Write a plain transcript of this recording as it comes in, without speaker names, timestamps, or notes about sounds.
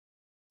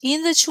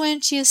in the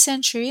 20th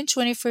century, in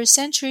 21st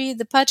century,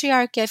 the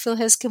patriarchy, I feel,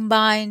 has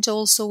combined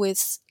also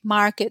with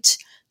market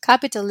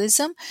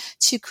capitalism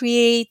to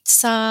create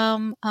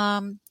some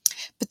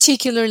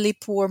particularly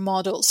poor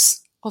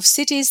models of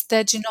cities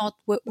that do not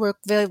work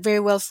very,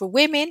 very well for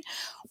women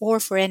or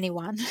for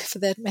anyone, for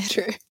that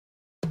matter.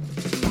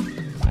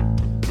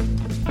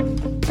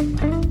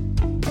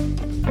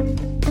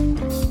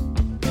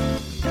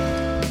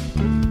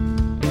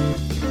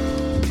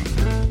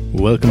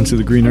 Welcome to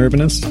the Green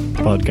Urbanist,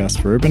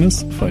 podcast for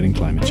urbanists fighting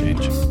climate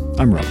change.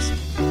 I'm Ross.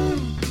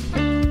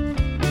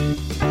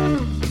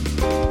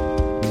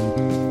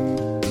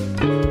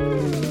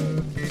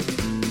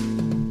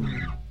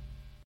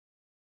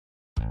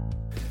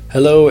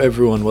 Hello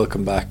everyone,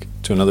 welcome back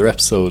to another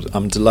episode.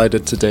 I'm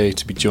delighted today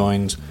to be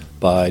joined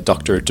by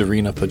Dr.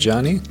 Dorina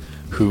Pojani,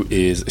 who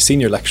is a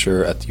senior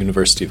lecturer at the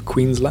University of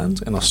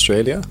Queensland in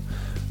Australia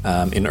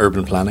in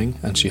urban planning,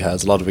 and she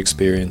has a lot of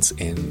experience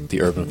in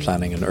the urban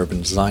planning and urban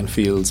design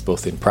fields,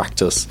 both in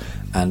practice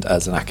and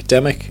as an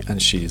academic,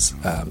 and she's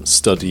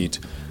studied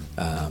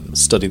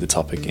the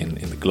topic in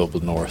the global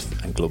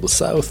north and global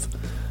south.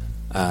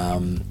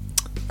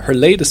 Her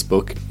latest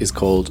book is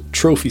called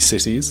Trophy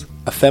Cities,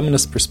 A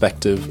Feminist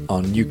Perspective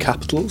on New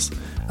Capitals,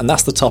 and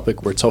that's the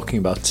topic we're talking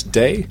about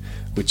today,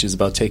 which is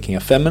about taking a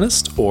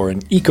feminist or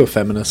an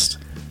eco-feminist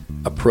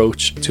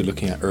approach to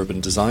looking at urban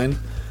design.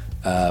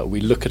 We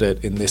look at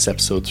it in this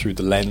episode through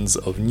the lens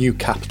of new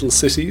capital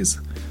cities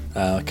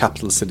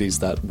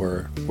that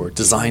were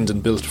designed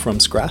and built from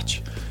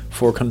scratch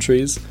for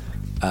countries.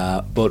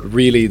 But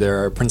really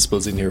there are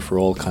principles in here for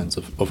all kinds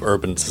of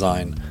urban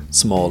design,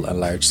 small and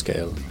large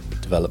scale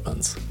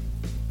developments.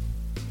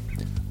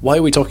 Why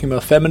are we talking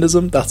about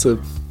feminism? That's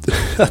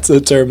a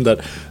term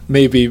that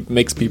maybe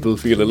makes people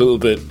feel a little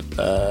bit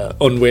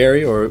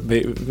unwary or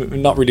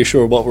not really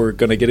sure what we're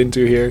going to get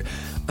into here.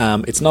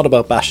 It's not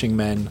about bashing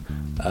men.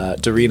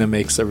 Dorina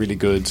makes a really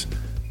good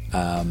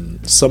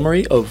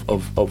summary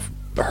of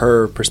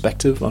her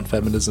perspective on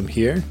feminism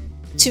here.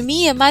 To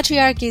me, a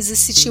matriarchy is a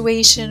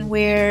situation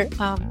where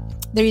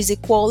there is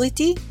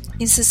equality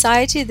in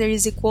society, there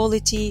is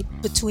equality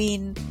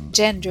between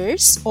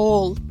genders,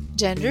 all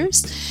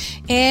genders,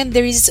 and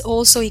there is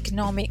also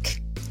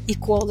economic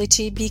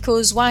equality,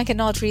 because one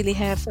cannot really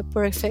have a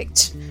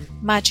perfect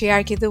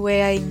matriarchy the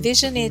way I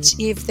envision it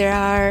if there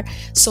are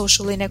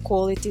social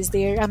inequalities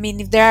there. I mean,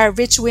 if there are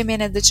rich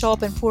women at the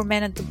top and poor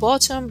men at the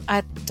bottom,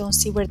 I don't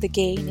see where the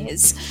gain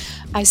is.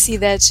 I see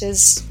that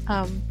as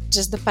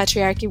just the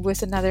patriarchy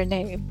with another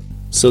name.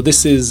 So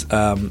this is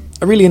a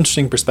really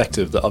interesting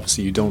perspective that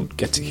obviously you don't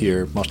get to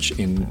hear much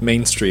in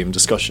mainstream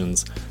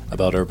discussions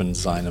about urban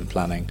design and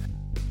planning.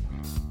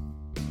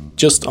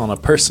 Just on a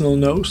personal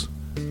note,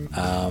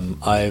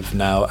 I've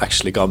now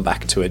actually gone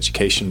back to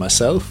education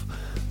myself.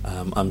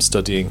 I'm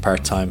studying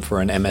part-time for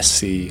an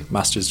MSc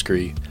master's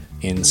degree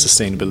in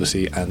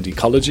sustainability and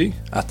ecology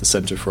at the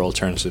Centre for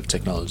Alternative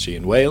Technology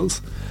in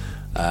Wales.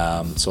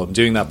 So I'm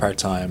doing that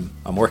part-time,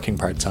 I'm working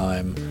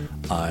part-time,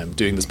 I'm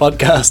doing this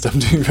podcast, I'm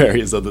doing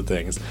various other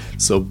things.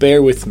 So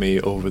bear with me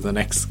over the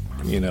next,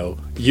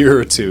 year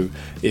or two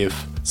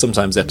if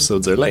sometimes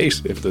episodes are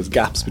late, if there's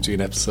gaps between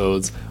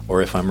episodes,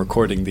 or if I'm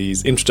recording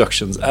these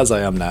introductions as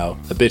I am now,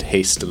 a bit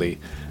hastily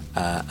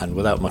and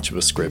without much of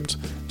a script,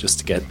 just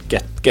to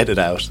get it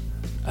out.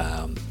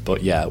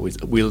 But yeah,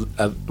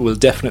 we'll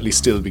definitely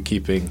still be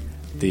keeping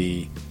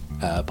the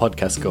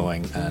podcast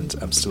going, and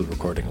I'm still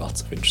recording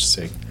lots of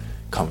interesting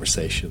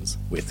conversations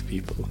with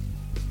people.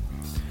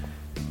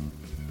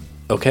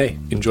 Okay,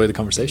 enjoy the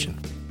conversation.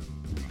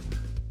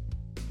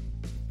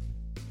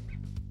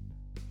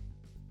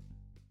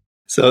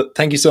 So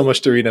thank you so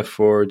much, Dorina,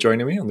 for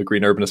joining me on the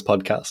Green Urbanist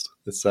podcast.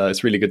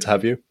 It's really good to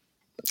have you.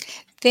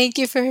 Thank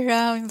you for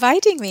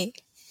inviting me.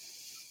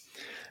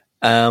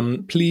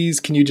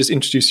 Please, can you just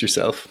introduce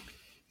yourself?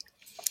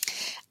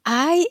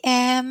 I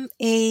am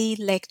a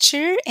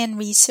lecturer and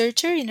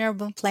researcher in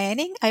urban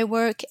planning. I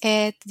work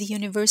at the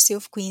University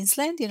of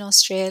Queensland in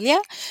Australia,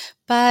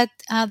 but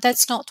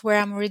that's not where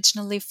I'm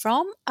originally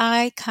from.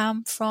 I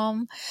come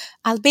from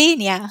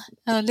Albania,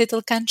 a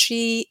little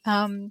country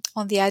on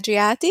the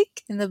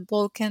Adriatic in the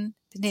Balkan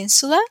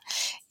Peninsula.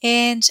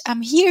 And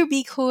I'm here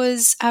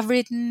because I've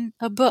written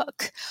a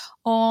book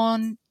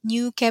on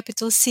new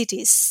capital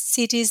cities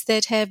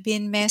that have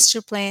been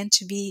master planned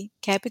to be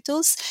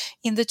capitals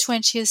in the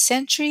 20th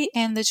century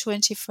and the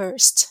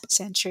 21st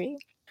century.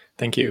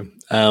 Thank you.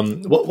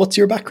 What's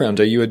your background?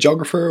 Are you a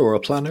geographer or a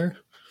planner?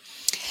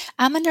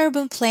 I'm an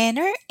urban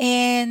planner,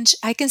 and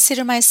I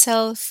consider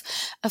myself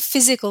a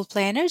physical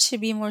planner, to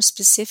be more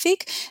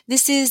specific.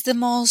 This is the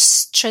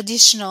most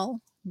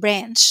traditional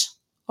branch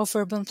of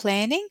urban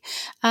planning,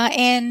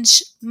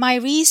 and my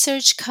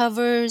research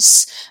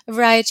covers a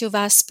variety of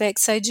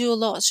aspects. I do a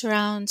lot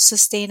around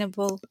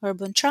sustainable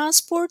urban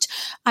transport.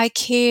 I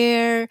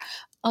care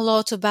a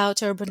lot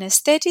about urban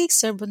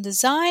aesthetics, urban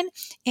design,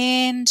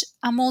 and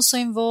I'm also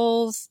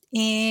involved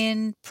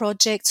in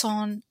projects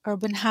on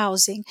urban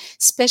housing,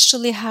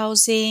 especially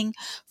housing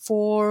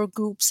for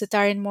groups that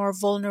are in more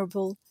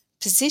vulnerable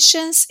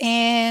positions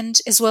and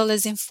as well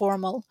as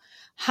informal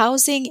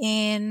housing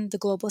in the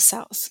global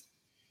south.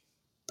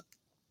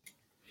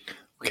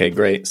 Okay,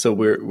 great. So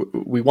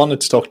we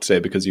wanted to talk today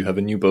because you have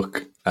a new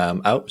book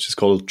out, which is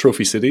called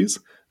Trophy Cities,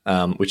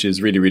 which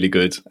is really really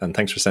good. And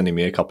thanks for sending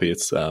me a copy.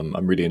 It's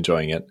I'm really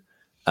enjoying it.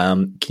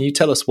 Can you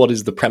tell us what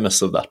is the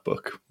premise of that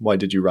book? Why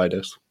did you write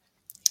it?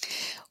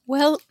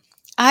 Well,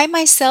 I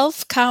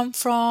myself come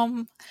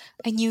from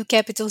a new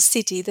capital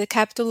city. The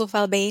capital of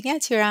Albania,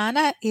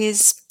 Tirana,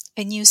 is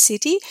a new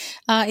city.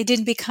 It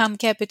didn't become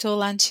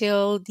capital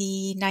until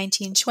the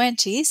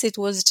 1920s. It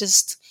was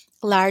just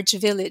a large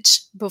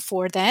village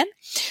before then.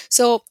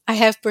 So I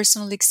have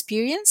personal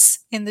experience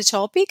in the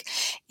topic.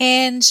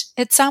 And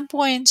at some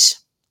point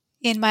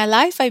in my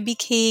life, I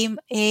became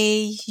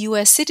a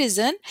US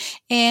citizen,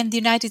 and the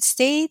United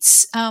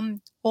States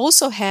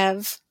also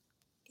have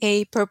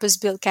a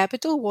purpose-built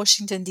capital,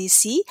 Washington,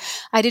 D.C.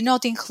 I did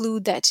not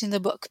include that in the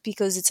book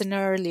because it's an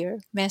earlier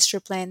master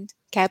planned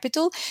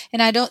capital,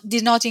 and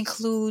did not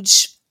include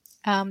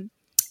um,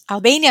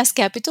 Albania's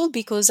capital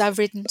because I've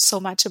written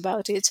so much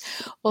about it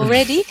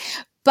already.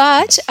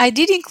 But I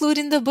did include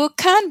in the book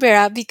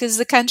Canberra because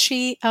the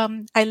country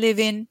I live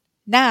in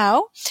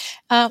now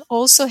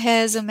also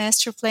has a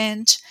master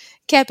planned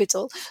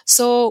capital.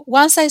 So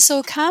once I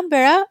saw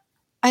Canberra,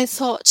 I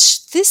thought,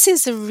 this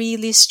is a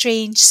really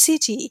strange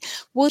city.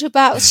 What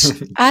about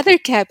other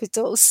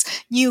capitals,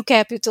 new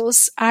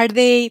capitals? Are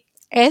they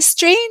as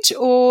strange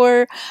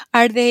or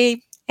are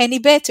they any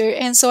better?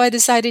 And so I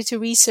decided to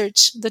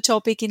research the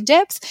topic in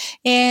depth,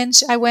 and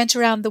I went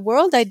around the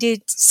world. I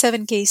did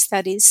 7 case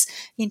studies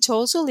in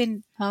total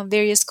in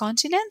various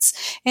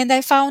continents, and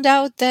I found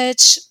out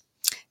that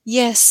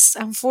yes,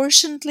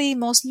 unfortunately,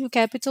 most new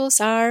capitals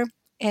are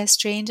as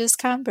strange as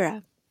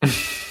Canberra.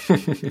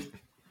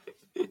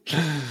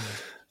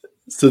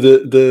 So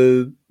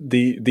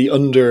the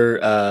under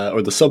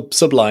or the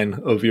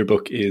subline of your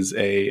book is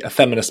a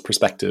feminist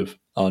perspective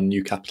on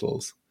new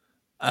capitals.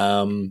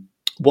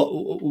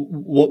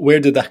 What where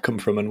did that come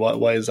from, and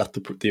why is that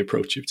the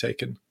approach you've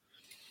taken?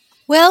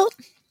 Well,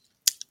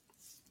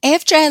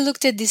 after I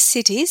looked at these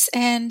cities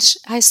and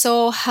I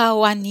saw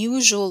how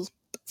unusual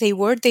they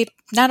were,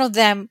 none of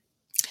them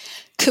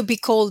could be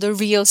called a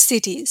real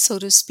city, so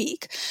to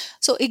speak.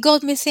 So it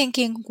got me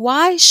thinking,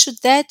 why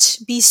should that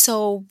be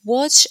so?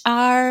 What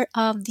are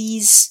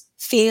these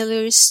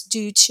failures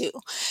due to?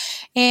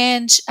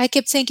 And I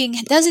kept thinking,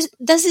 does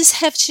this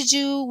have to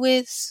do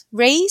with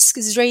race?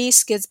 Because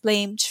race gets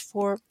blamed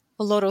for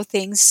a lot of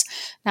things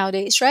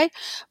nowadays, right?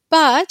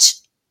 But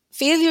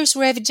failures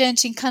were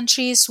evident in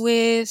countries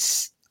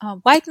with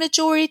white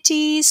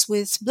majorities,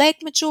 with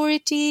black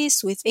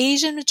majorities, with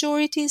Asian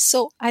majorities.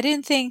 So I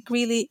didn't think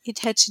really it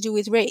had to do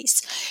with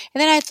race.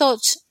 And then I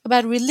thought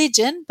about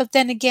religion, but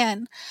then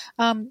again,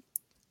 um,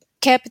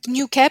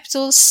 new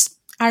capitals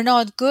are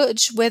not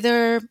good,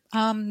 whether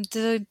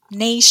the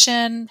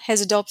nation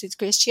has adopted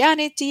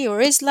Christianity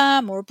or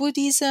Islam or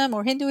Buddhism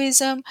or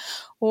Hinduism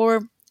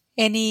or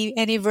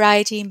any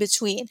variety in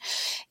between.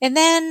 And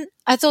then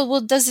I thought,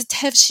 well, does it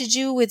have to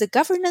do with the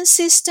governance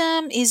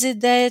system? Is it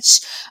that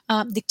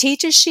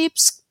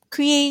dictatorships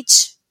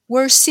create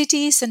worse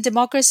cities and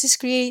democracies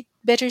create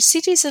better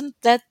cities? And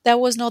that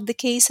was not the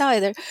case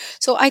either.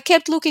 So I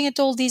kept looking at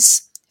all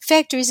these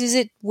factors. Is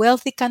it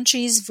wealthy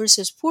countries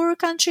versus poorer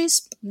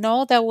countries?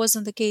 No, that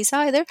wasn't the case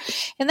either.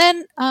 And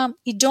then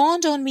it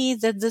dawned on me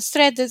that the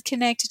thread that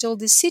connected all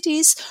these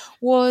cities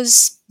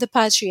was the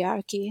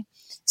patriarchy.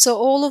 So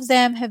all of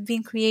them have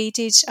been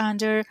created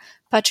under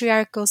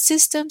patriarchal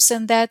systems,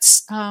 and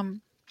that's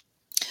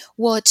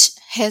what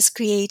has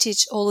created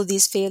all of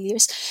these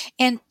failures.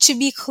 And to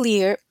be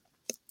clear,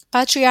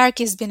 patriarchy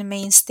has been a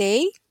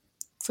mainstay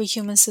for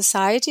human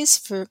societies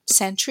for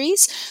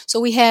centuries. So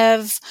we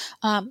have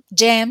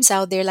gems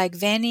out there like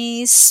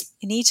Venice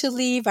in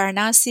Italy,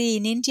 Varanasi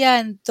in India,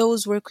 and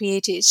those were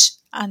created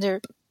under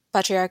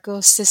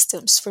patriarchal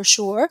systems for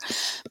sure.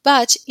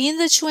 But in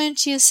the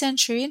 20th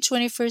century, in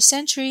 21st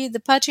century, the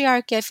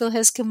patriarchy, I feel,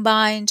 has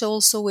combined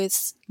also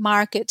with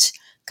market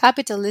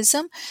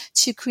capitalism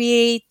to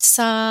create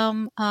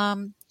some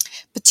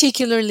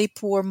particularly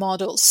poor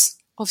models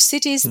of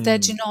cities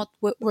that do Hmm. not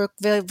work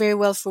very, very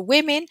well for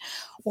women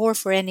or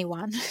for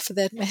anyone for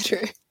that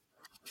matter.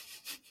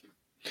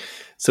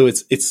 So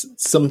it's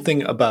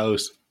something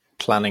about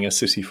planning a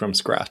city from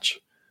scratch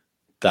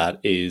that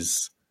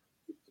is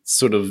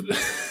sort of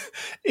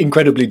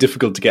incredibly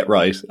difficult to get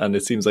right, and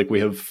it seems like we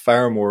have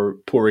far more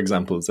poor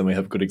examples than we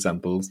have good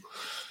examples.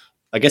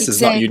 I guess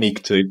it's not Exactly.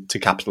 unique to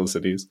capital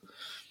cities.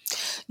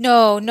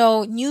 No,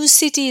 no, new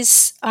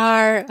cities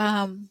are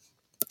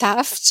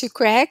tough to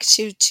crack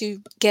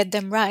to get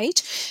them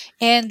right.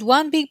 And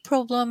one big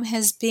problem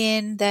has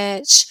been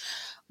that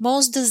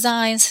most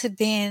designs have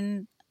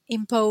been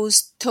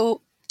imposed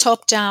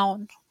top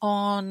down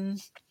on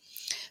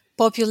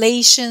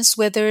populations,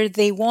 whether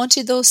they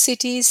wanted those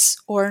cities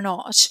or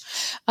not.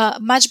 A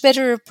much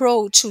better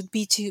approach would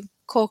be to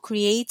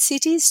co-create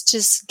cities,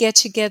 just get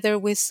together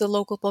with the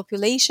local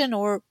population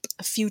or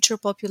a future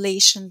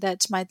population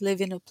that might live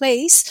in a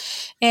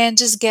place and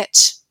just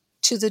get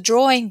to the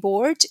drawing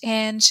board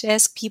and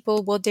ask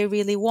people what they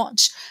really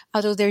want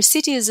out of their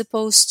city, as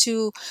opposed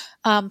to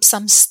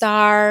some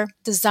star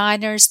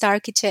designer, star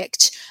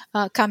architect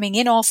coming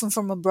in, often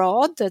from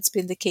abroad. That's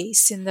been the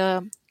case in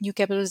the new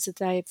capitals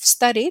that I've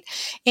studied,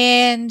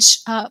 and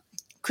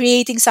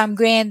creating some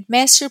grand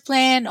master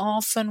plan,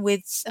 often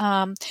with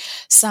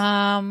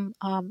some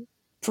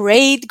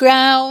parade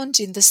ground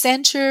in the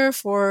center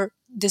for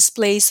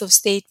displays of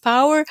state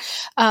power.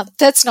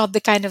 That's not the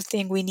kind of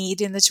thing we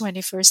need in the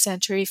 21st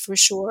century, for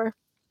sure.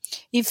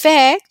 In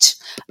fact,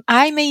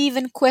 I may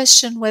even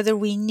question whether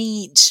we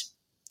need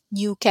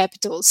new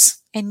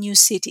capitals and new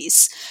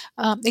cities.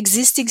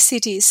 Existing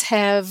cities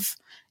have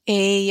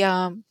a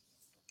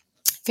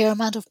fair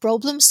amount of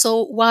problems,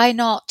 so why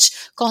not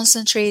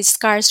concentrate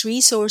scarce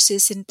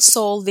resources in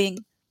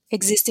solving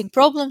existing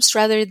problems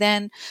rather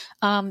than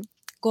um,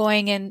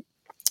 going and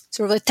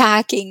sort of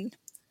attacking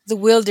the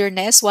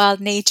wilderness,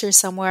 wild nature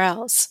somewhere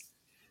else?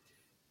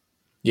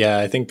 Yeah,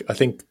 I think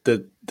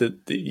that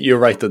you're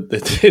right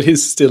that it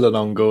is still an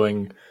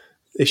ongoing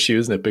issue,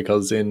 isn't it?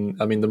 Because I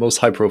mean, the most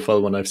high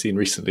profile one I've seen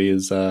recently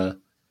is the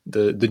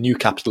new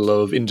capital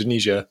of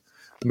Indonesia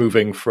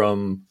moving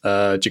from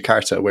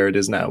Jakarta, where it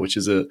is now, which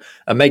is a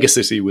mega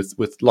city with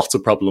lots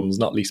of problems,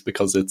 not least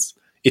because it's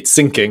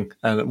sinking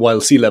and while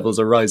sea levels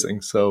are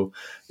rising, so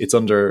it's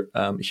under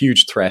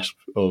huge threat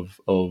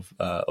of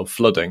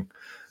flooding,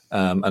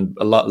 and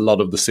a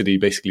lot of the city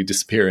basically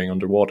disappearing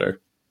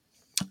underwater.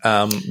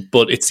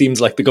 But it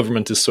seems like the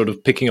government is sort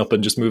of picking up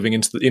and just moving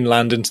into the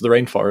inland, into the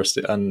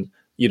rainforest, and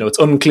it's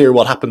unclear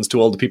what happens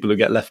to all the people who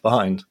get left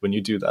behind when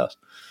you do that.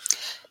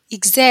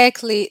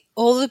 Exactly.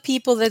 All the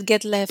people that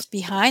get left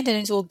behind, and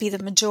it will be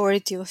the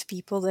majority of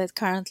people that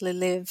currently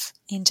live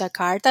in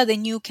Jakarta, the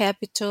new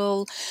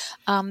capital,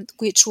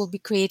 which will be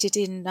created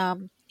in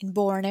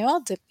Borneo,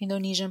 the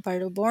Indonesian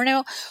part of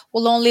Borneo,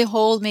 will only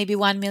hold maybe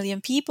 1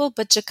 million people,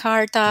 but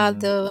Jakarta, Mm,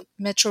 the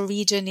metro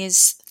region,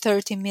 is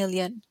 30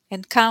 million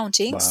and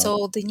counting. wow.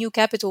 So the new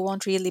capital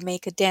won't really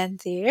make a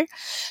dent there.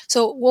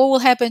 So what will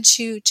happen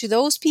to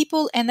those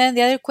people? And then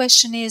the other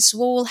question is,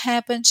 what will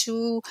happen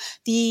to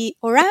the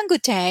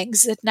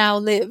orangutans that now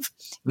live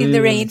in the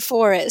Mm,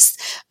 rainforest?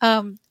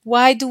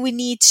 Why do we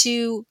need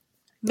to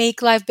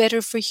make life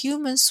better for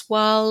humans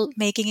while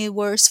making it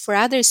worse for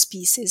other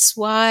species?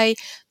 Why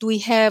do we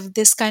have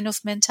this kind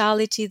of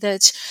mentality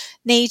that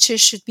nature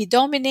should be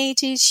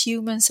dominated?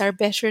 Humans are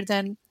better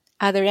than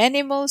other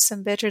animals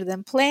and better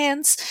than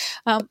plants.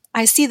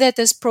 I see that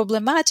as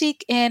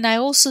problematic, and I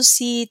also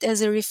see it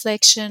as a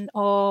reflection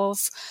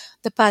of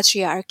the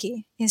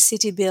patriarchy in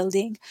city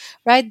building,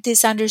 right?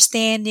 This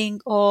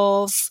understanding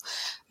of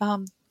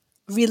um,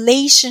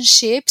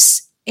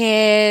 relationships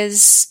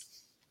as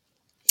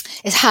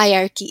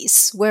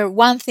hierarchies, where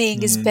one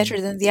thing is mm. better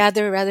than the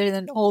other rather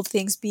than all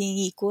things being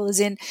equal, as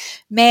in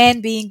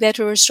men being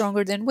better or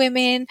stronger than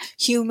women,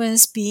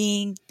 humans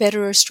being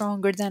better or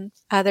stronger than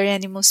other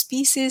animal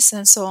species,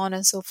 and so on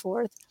and so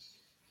forth.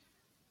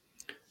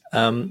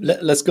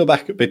 Let's go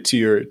back a bit to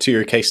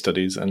your case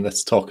studies, and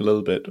let's talk a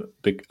little bit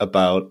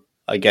about,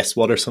 I guess,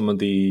 what are some of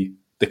the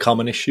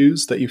common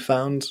issues that you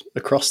found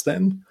across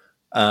them,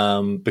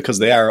 because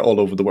they are all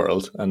over the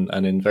world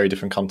and in very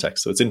different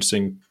contexts. So it's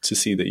interesting to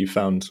see that you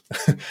found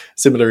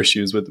similar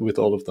issues with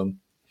all of them.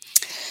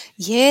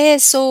 Yeah,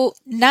 so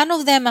none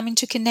of them, I mean,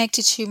 to connect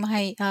it to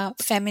my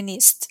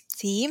feminist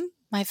theme,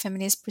 my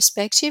feminist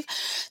perspective.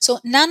 So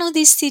none of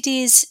these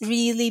cities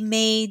really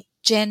made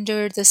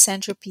gender the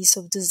centerpiece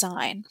of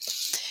design.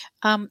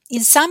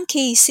 In some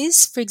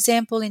cases, for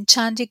example, in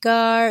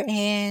Chandigarh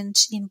and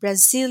in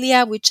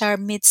Brasilia, which are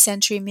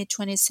mid-century,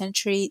 mid-20th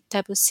century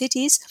type of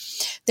cities,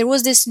 there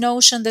was this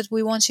notion that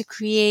we want to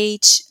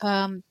create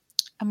a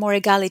more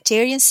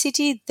egalitarian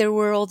city. There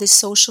were all these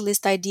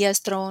socialist ideas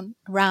thrown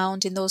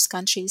around in those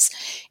countries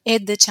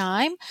at the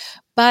time.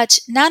 But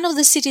none of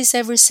the cities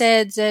ever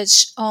said that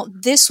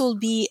this will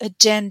be a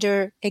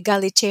gender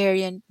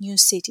egalitarian new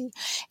city.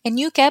 And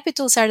new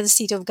capitals are the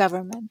seat of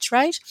government,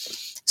 right?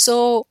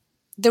 So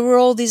there were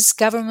all these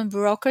government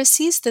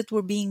bureaucracies that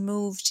were being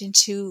moved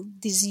into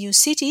these new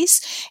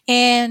cities.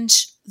 And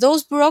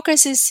those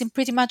bureaucracies, in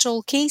pretty much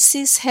all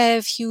cases,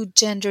 have huge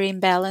gender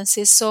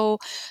imbalances. So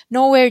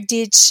nowhere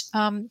did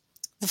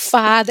the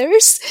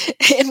fathers,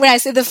 and when I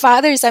say the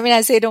fathers, I mean,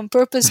 I say it on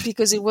purpose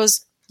because it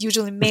was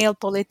usually male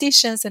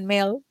politicians and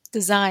male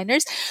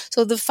designers.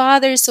 So the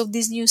fathers of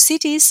these new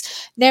cities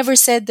never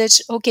said that,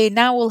 okay,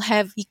 now we'll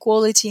have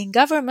equality in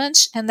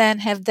government and then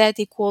have that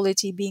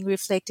equality being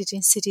reflected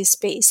in city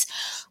space.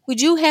 We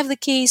do have the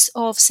case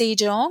of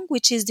Sejong,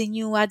 which is the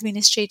new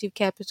administrative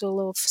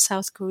capital of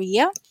South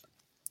Korea.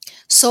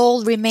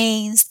 Seoul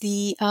remains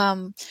the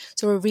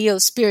sort of real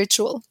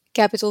spiritual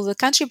capital of the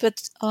country,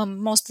 but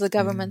most of the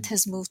government Mm.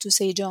 has moved to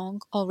Sejong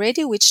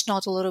already, which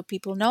not a lot of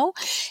people know.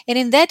 And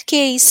in that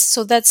case,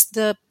 so that's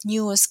the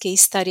newest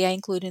case study I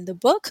include in the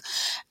book.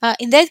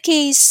 In that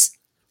case,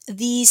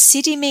 the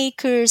city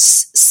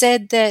makers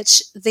said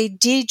that they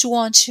did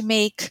want to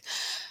make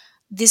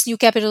this new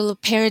capital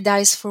of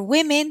paradise for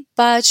women,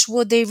 but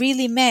what they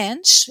really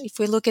meant, if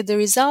we look at the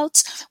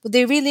results, what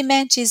they really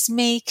meant is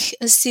make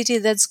a city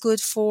that's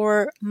good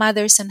for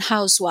mothers and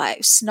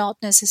housewives, not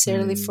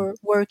necessarily Mm, for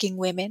working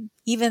women.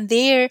 Even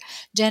there,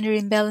 gender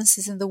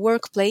imbalances in the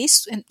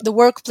workplace, and the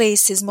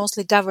workplace is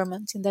mostly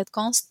government in that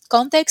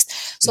context,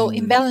 so mm.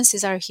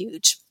 imbalances are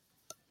huge.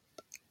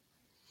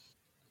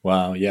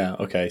 Wow. Yeah.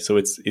 Okay. So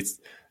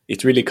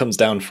it really comes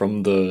down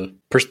from the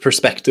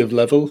perspective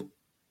level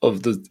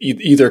of the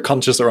either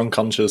conscious or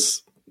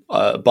unconscious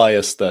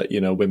bias that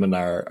women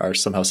are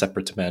somehow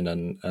separate to men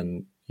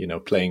and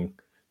playing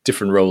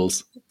different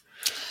roles.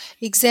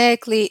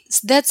 Exactly.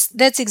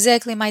 That's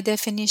exactly my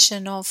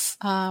definition of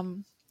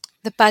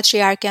the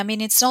patriarchy. I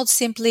mean, it's not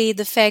simply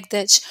the fact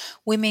that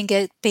women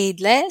get paid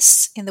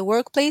less in the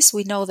workplace.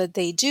 We know that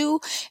they do,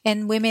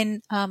 and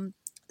women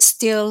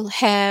still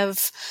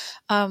have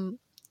um,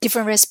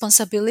 different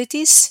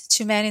responsibilities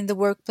to men in the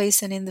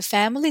workplace and in the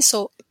family.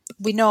 So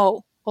we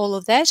know all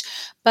of that.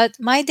 But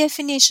my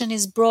definition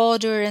is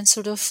broader and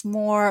sort of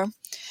more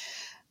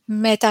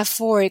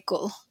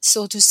metaphorical,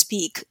 so to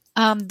speak.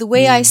 The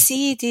way I Mm,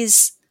 see it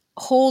is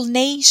whole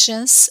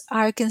nations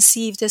are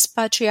conceived as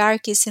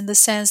patriarchies in the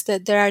sense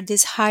that there are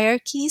these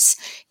hierarchies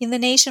in the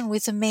nation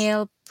with a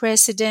male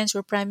president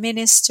or prime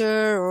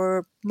minister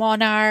or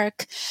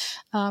monarch,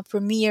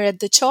 premier at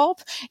the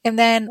top, and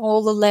then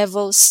all the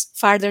levels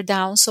farther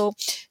down. So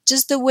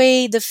just the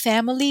way the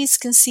family is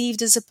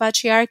conceived as a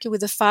patriarchy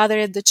with the father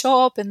at the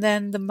top and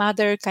then the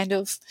mother kind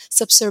of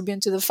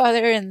subservient to the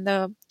father and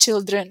the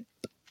children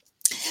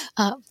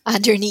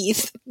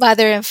underneath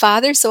mother and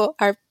father. So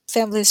our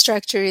family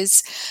structure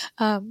is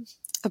um,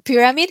 a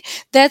pyramid.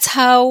 That's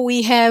how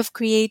we have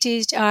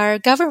created our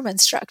government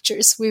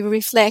structures. We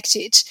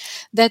reflected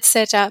that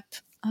setup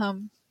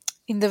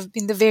in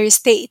the various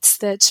states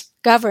that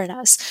govern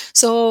us.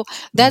 So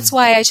that's mm.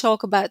 why I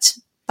talk about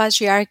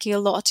patriarchy a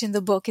lot in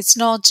the book. It's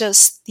not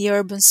just the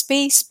urban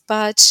space,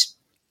 but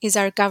is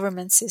our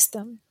government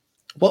system.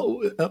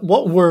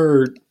 What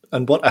were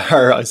and what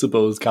are, I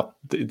suppose,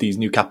 these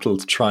new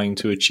capitals trying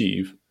to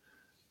achieve?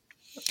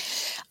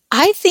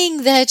 I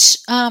think that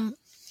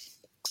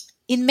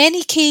in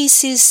many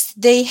cases,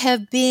 they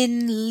have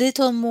been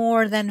little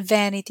more than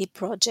vanity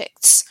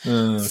projects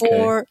Okay.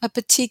 for a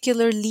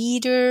particular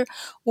leader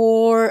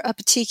or a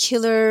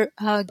particular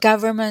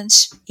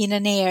government in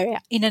an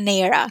area.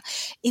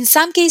 In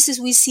some cases,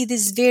 we see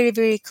this very,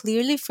 very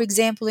clearly. For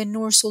example, in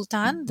Nur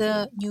Sultan,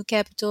 the new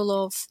capital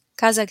of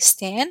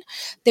Kazakhstan,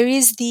 there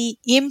is the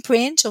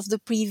imprint of the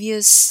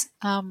previous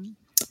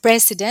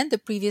president, the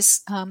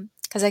previous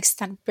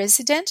Kazakhstan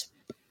president,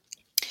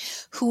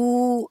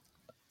 who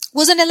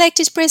was an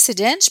elected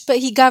president, but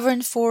he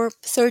governed for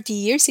 30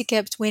 years. He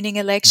kept winning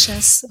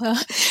elections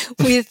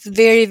with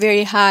very,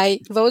 very high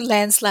vote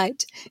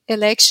landslide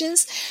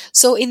elections.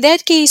 So in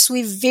that case,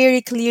 we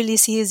very clearly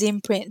see his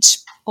imprint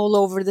all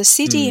over the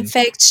city. In Mm,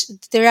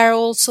 fact, there are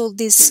also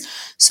these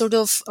sort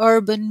of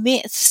urban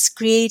myths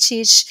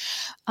created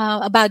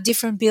about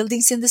different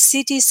buildings in the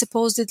city.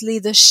 Supposedly,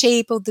 the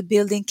shape of the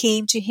building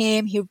came to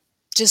him. He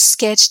just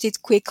sketched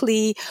it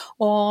quickly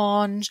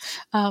on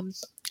um,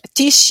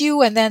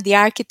 tissue, and then the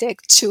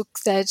architect took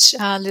that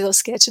little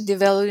sketch and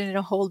developed it in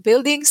a whole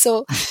building.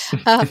 So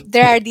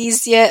there are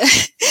these, yeah,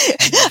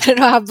 I don't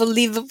know how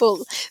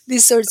believable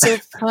these sorts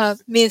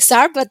of myths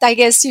are, but I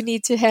guess you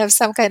need to have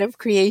some kind of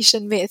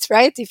creation myth,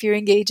 right, if you're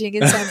engaging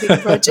in some big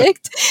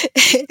project.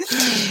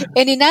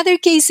 And in other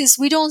cases,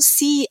 we don't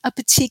see a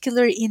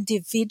particular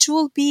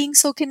individual being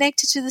so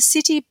connected to the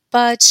city,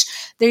 but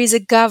there is a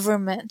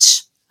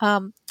government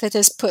that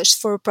has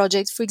pushed for a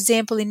project. For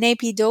example, in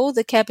Naypyidaw,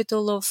 the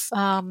capital of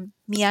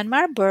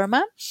Myanmar,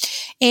 Burma,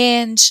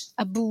 and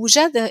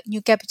Abuja, the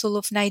new capital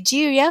of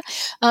Nigeria,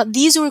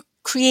 these were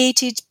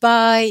created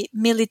by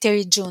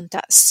military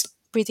juntas,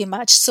 pretty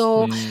much.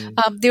 So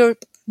mm. they were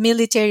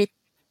military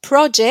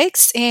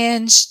projects,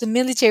 and the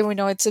military, we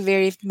know it's a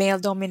very male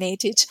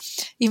dominated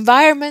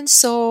environment.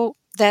 So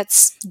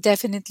that's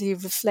definitely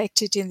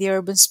reflected in the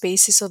urban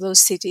spaces of those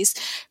cities.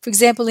 For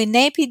example, in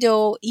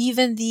Naypyidaw,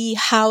 even the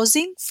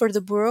housing for the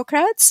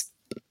bureaucrats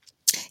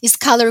is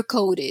color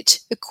coded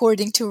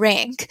according to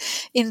rank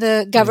in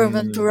the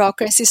government Mm,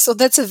 bureaucracy. So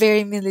that's a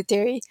very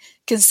military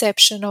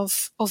conception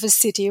of a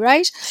city,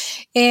 right?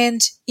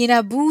 And in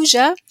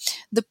Abuja,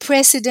 the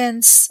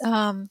president's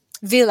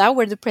villa,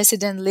 where the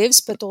president lives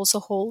but also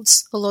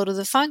holds a lot of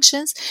the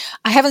functions.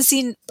 I haven't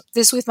seen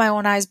this with my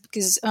own eyes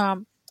because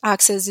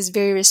access is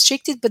very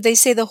restricted, but they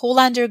say the whole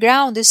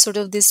underground is sort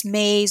of this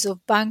maze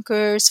of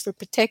bunkers for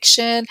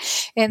protection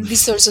and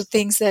these sorts of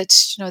things that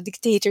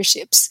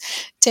dictatorships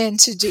tend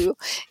to do.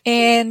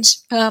 And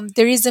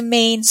there is a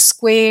main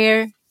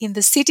square in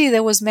the city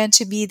that was meant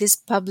to be this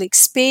public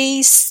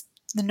space.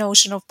 The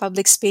notion of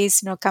public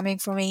space, coming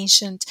from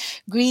ancient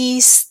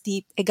Greece,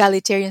 the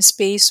egalitarian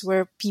space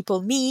where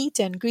people meet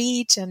and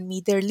greet and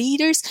meet their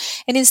leaders.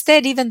 And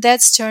instead, even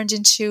that's turned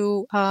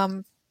into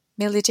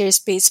military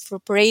space for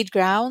parade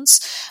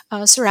grounds,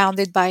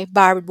 surrounded by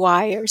barbed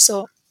wire.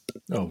 So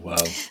oh wow.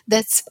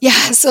 that's,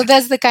 yeah, so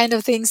that's the kind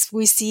of things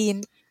we see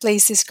in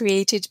places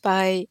created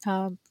by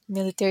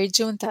military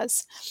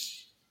juntas.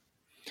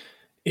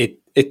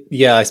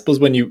 Yeah, I suppose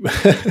when you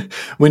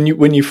when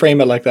you frame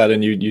it like that,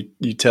 and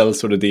you tell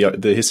sort of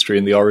the history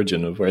and the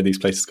origin of where these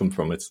places come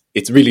from,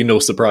 it's really no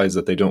surprise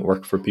that they don't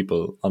work for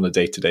people on a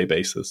day-to-day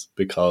basis,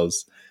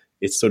 because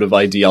it's sort of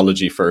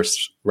ideology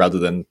first rather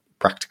than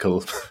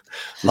practical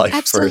life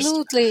first.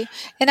 Absolutely.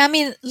 And I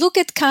mean, look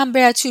at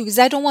Canberra too, because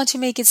I don't want to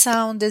make it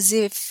sound as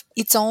if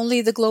it's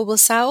only the global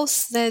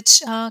south that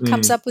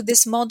comes Mm. up with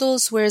these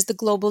models, whereas the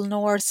global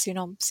north,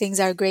 things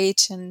are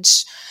great and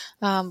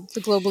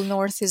the global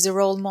north is a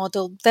role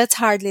model. That's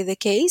hardly the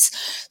case.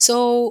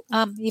 So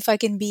if I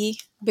can be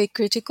a bit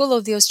critical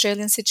of the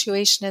Australian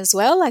situation as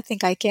well, I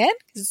think I can,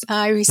 because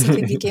I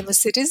recently became a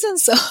citizen.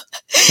 So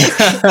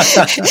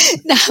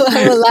now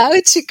I'm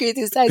allowed to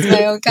criticize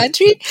my own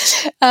country.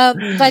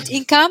 But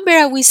in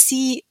Canberra, we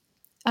see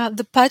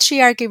the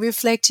patriarchy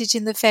reflected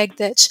in the fact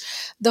that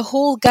the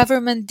whole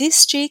government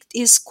district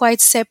is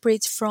quite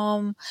separate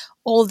from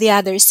all the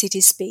other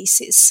city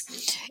spaces.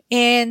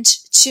 And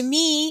to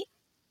me,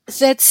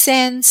 that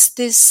sends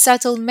this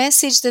subtle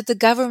message that the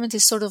government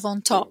is sort of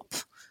on top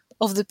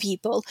of the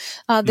people.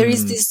 There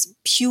is Mm. this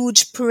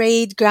huge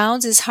parade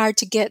grounds. It's hard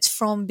to get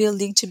from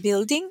building to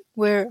building,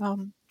 where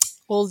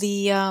all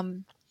the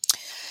um,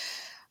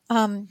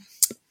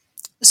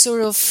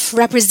 sort of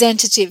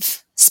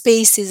representative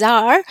spaces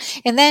are,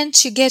 and then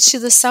to get to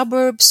the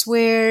suburbs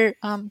where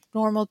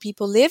normal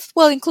people live,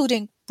 well,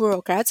 including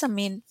bureaucrats, I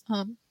mean,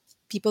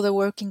 people that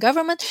work in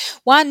government,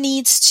 one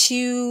needs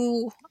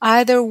to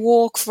either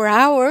walk for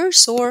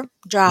hours or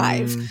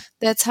drive. Mm.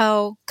 That's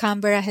how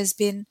Canberra has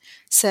been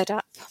set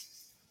up.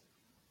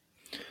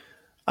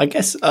 I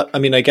guess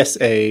I guess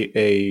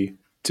a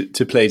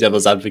to play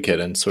devil's advocate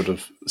and sort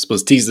of, I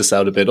suppose, tease this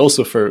out a bit,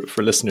 also for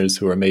listeners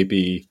who are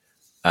maybe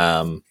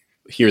um,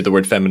 hear the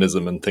word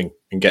feminism and think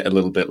and get a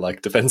little bit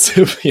like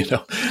defensive,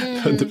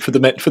 Mm. for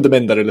the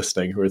men that are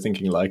listening who are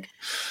thinking like,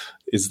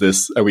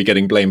 are we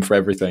getting blamed for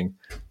everything?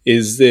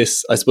 Is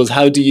this, I suppose,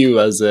 how do you,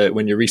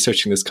 when you're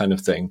researching this kind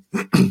of thing,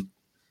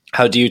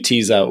 how do you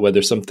tease out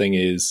whether something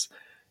is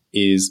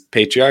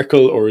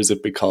patriarchal, or is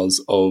it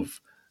because of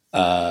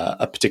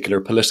a particular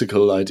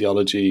political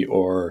ideology,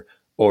 or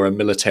a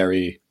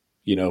military,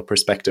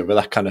 perspective, or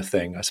that kind of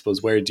thing? I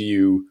suppose, where do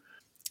you?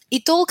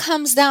 It all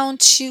comes down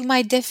to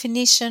my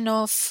definition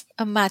of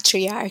a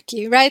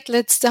matriarchy, right?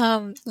 Let's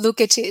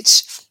look at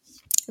it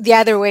the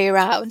other way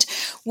around.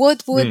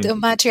 What would Mm. a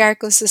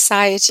matriarchal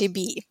society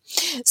be?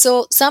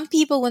 So some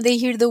people, when they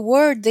hear the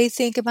word, they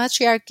think a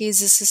matriarchy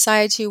is a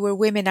society where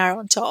women are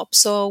on top.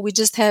 So we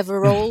just have a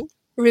role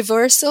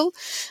reversal.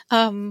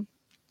 Um,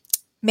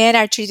 Men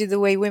are treated the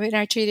way women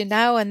are treated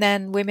now, and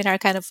then women are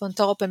kind of on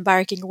top and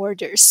barking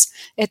orders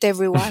at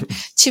everyone.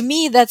 To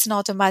me, that's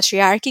not a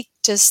matriarchy,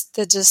 just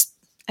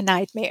a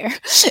nightmare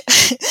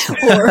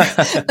or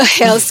a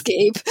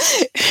hellscape.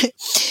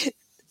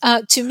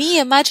 To me,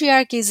 a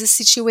matriarchy is a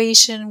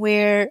situation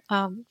where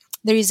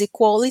there is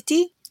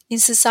equality in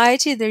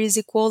society, there is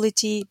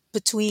equality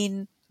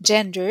between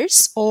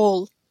genders,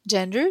 all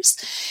genders,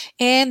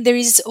 and there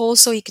is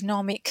also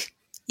economic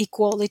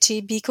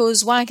equality,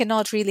 because one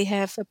cannot really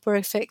have a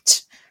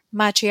perfect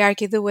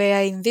matriarchy the way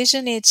I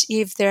envision it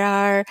if there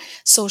are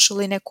social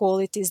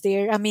inequalities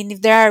there. I mean,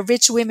 if there are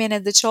rich women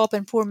at the top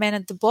and poor men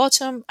at the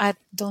bottom, I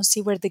don't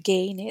see where the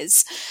gain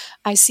is.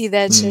 I see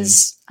that Mm.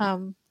 as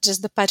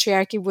just the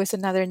patriarchy with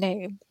another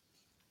name.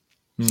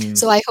 Mm.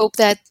 So I hope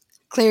that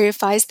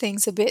clarifies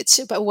things a bit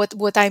about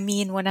what I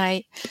mean when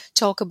I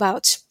talk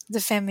about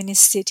the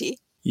feminist city.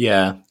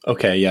 Yeah.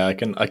 Okay. Yeah. I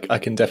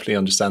can definitely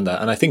understand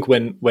that. And I think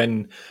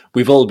when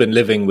we've all been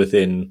living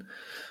within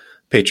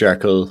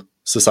patriarchal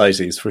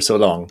societies for so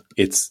long,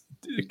 it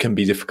can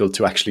be difficult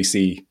to actually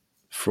see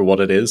for what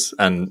it is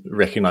and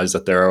recognize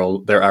that there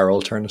are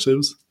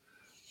alternatives.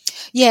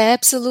 Yeah,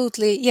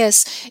 absolutely.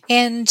 Yes.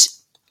 And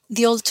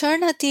the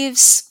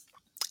alternatives,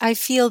 I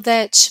feel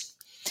that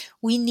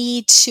we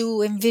need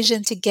to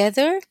envision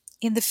together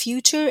in the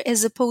future,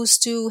 as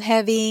opposed to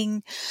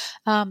having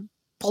um,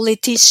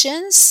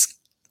 politicians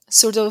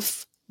sort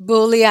of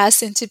bully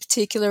us into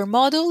particular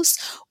models,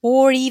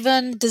 or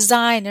even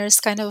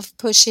designers kind of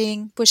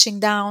pushing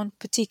down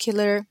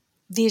particular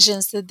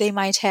visions that they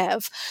might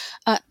have.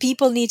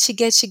 People need to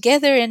get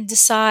together and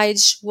decide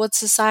what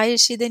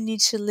society they need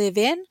to live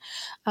in,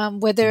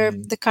 whether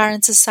Mm. the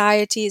current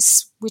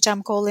societies, which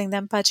I'm calling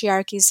them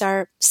patriarchies,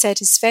 are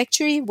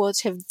satisfactory,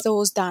 what have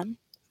those done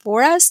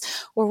for us,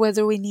 or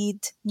whether we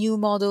need new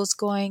models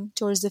going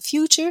towards the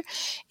future.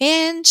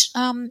 And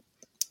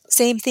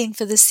same thing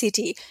for the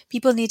city.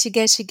 People need to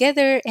get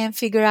together and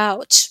figure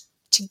out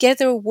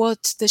together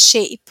what the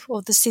shape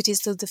of the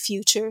cities of the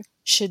future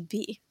should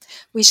be.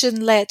 We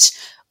shouldn't let,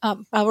 I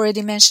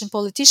already mentioned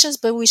politicians,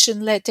 but we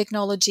shouldn't let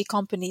technology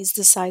companies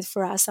decide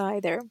for us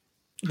either.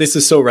 This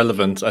is so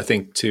relevant, I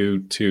think,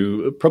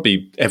 to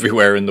probably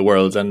everywhere in the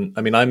world. And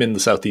I mean, I'm in the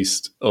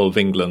southeast of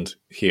England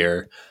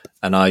here,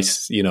 and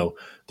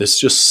there's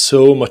just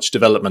so much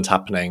development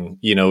happening.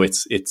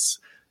 It's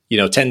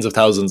tens of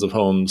thousands of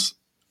homes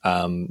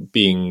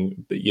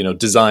being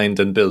designed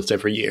and built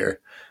every year.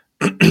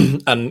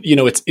 And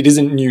it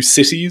isn't new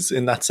cities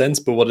in that sense,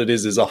 but what it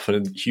is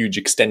often huge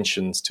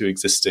extensions to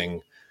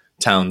existing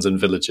towns and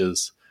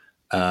villages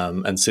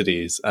and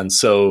cities. And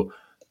so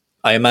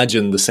I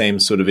imagine the same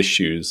sort of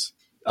issues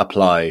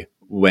apply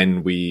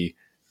when we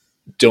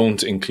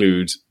don't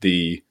include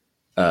the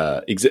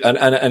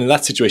and in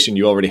that situation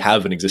you already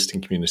have an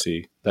existing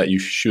community that you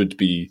should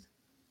be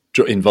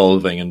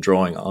involving and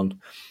drawing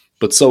on.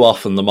 But so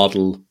often the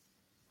model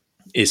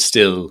is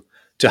still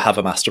to have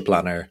a master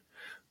planner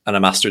and a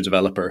master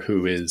developer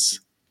who is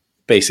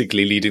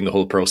basically leading the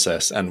whole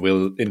process and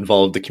will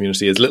involve the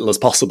community as little as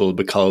possible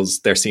because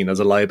they're seen as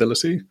a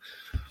liability.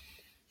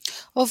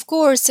 Of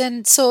course.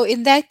 And so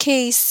in that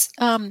case,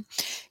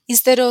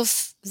 instead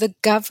of the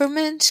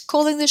government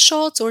calling the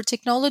shots or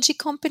technology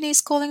companies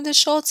calling the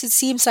shots, it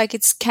seems like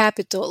it's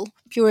capital,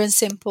 pure and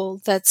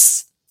simple,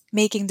 that's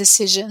making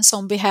decisions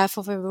on behalf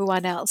of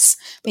everyone else,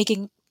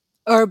 making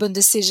urban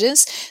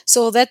decisions.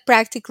 So that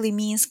practically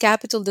means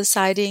capital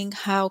deciding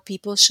how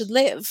people should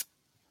live.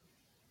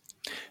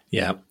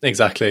 Yeah,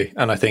 exactly.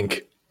 And I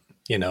think,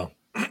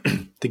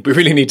 I think we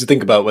really need to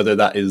think about whether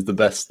that is the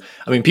best.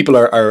 I mean, people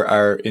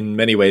are in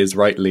many ways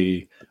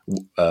rightly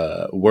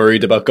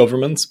worried about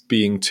governments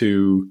being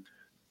too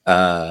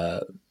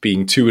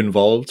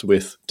involved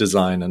with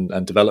design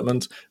and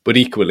development, but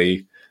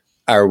equally,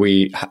 are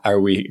we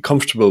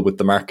comfortable with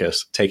the market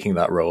taking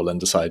that role and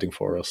deciding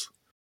for us?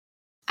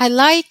 I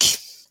like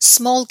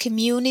small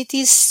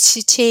communities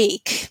to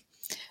take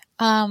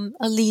a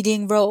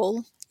leading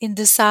role in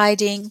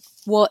deciding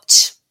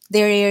what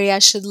their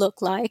area should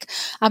look like.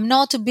 I'm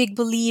not a big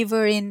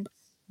believer in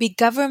big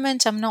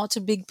government. I'm not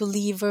a big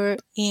believer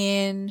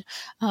in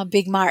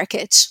big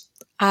market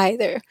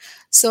either.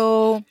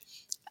 So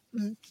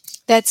mm,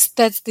 that's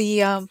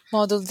the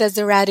model. That's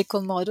the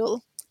radical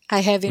model I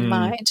have in Mm.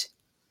 mind.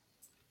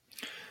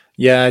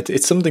 Yeah,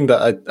 it's something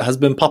that has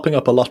been popping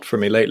up a lot for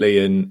me lately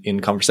in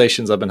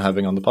conversations I've been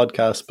having on the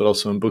podcast, but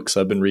also in books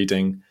I've been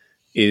reading.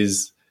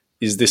 Is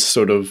this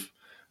sort of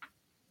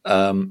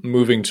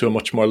moving to a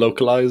much more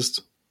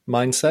localized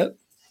mindset?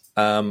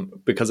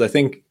 Because I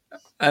think,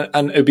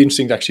 and it'd be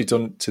interesting to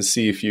actually to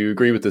see if you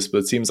agree with this, but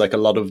it seems like a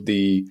lot of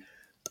the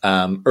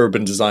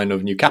urban design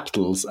of new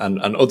capitals and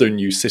other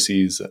new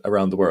cities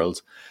around the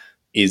world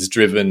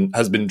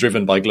has been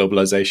driven by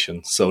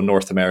globalization. So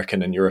North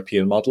American and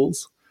European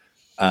models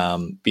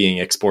being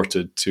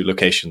exported to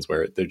locations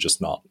where they're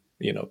just not,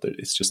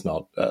 it's just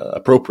not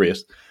appropriate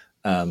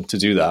to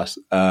do that.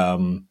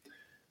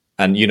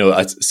 And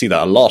I see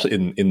that a lot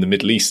in the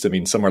Middle East. I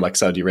mean, somewhere like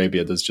Saudi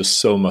Arabia, there's just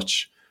so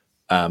much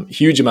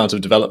huge amount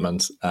of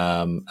development,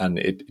 and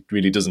it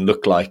really doesn't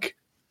look like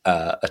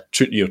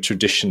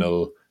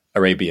traditional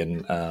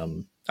Arabian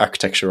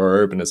architecture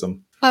or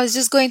urbanism. I was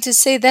just going to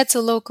say that's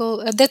a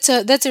local, that's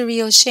a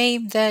real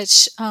shame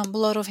that a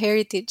lot of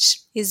heritage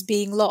is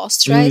being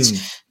lost, right?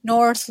 Mm.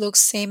 North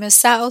looks same as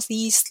south,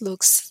 east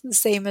looks the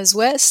same as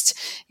west,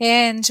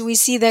 and we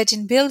see that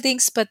in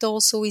buildings, but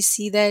also we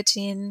see that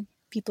in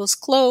people's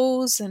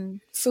clothes,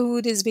 and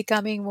food is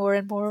becoming more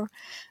and more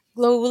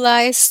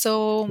globalized.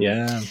 So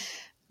Yeah,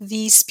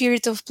 the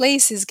spirit of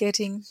place is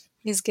getting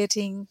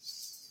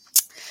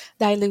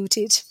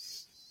diluted.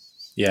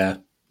 yeah,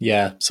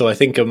 yeah. So I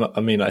think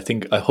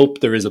I hope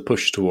there is a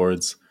push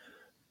towards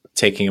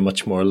taking a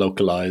much more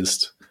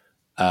localized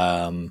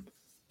um,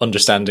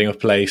 understanding of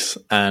place,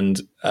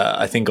 and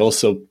I think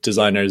also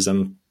designers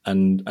and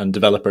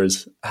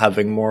developers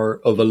having more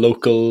of a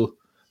local,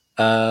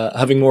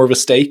 having more of a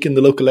stake in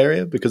the local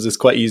area, because it's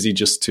quite easy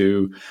just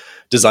to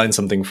design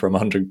something from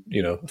 100,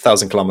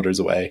 1,000 kilometers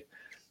away.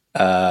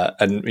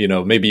 And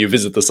maybe you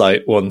visit the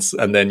site once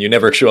and then you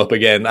never show up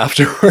again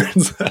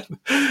afterwards.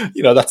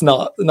 That's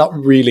not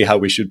really how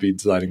we should be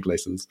designing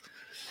places.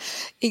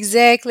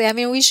 Exactly. I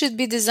mean, we should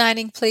be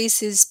designing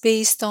places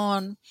based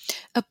on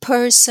a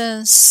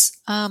person's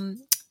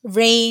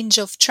range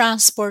of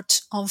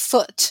transport on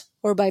foot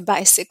or by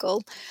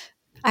bicycle.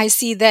 I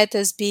see that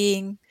as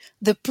being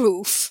the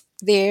proof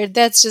there.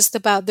 That's just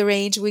about the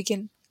range we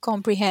can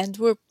comprehend.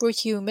 We're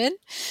human.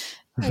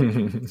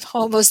 uh,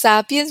 Homo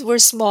sapiens, we're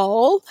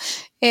small,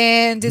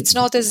 and it's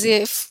not as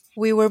if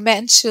we were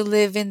meant to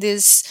live in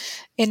these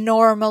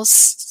enormous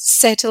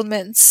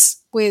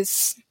settlements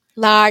with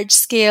large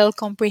scale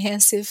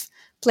comprehensive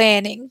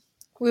planning.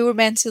 We were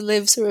meant to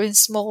live sort of in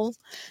small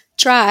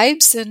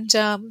tribes, and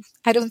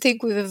I don't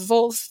think we've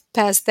evolved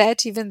past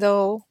that, even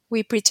though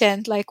we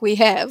pretend like we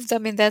have. I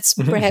mean, that's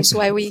perhaps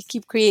why we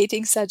keep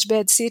creating such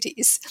bad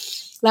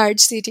cities,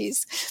 large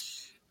cities.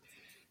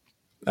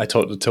 I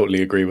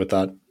totally agree with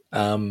that.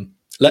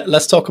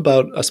 Let's talk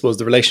about, I suppose,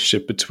 the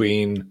relationship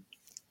between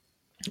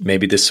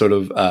maybe this sort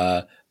of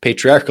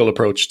patriarchal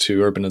approach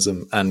to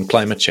urbanism and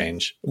climate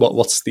change.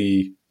 What's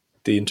the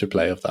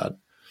interplay of that?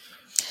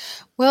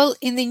 Well,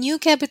 in the new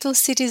capital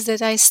cities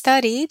that I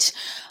studied,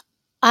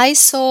 I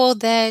saw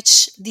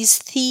that this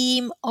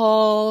theme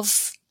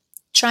of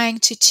trying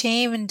to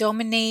tame and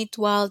dominate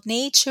wild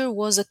nature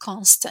was a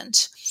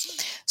constant.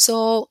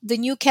 So the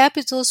new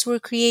capitals were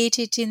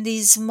created in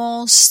these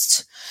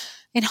most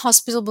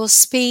inhospitable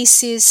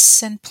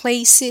spaces and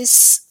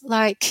places,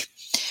 like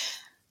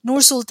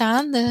Nur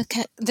Sultan,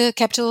 the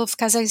capital of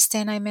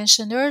Kazakhstan I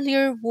mentioned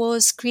earlier,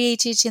 was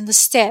created in the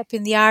steppe,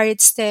 in the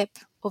arid steppe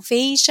of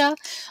Asia,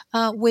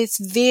 with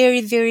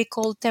very, very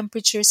cold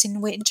temperatures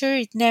in winter.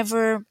 It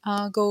never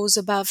goes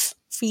above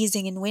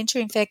freezing in winter.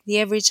 In fact, the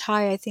average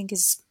high, I think,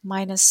 is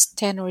minus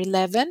 10 or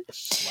 11.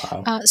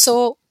 Wow.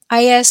 So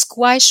I ask,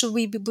 why should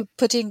we be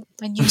putting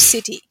a new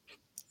city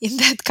in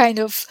that kind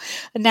of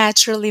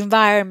natural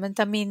environment?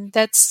 I mean,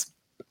 that's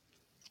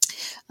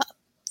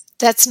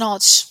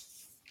not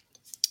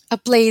a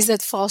place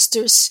that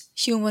fosters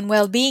human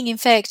well-being. In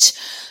fact,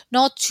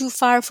 not too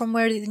far from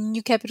where the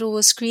new capital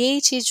was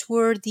created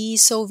were the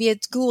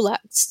Soviet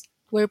gulags,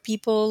 where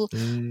people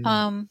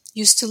Mm.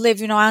 used to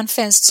live,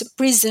 unfenced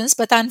prisons,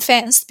 but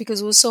unfenced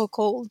because it was so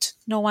cold.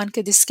 No one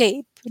could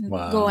escape and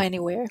go Wow.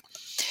 anywhere.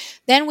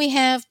 Then we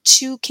have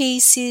two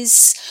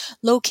cases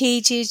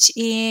located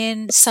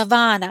in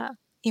savanna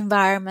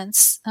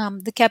environments.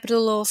 The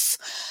capital of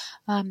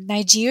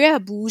Nigeria,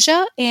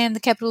 Abuja, and the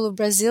capital of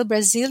Brazil,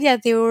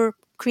 Brasilia, they were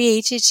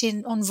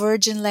created on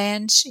virgin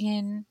land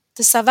in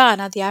the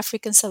savanna, the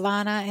African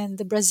savanna and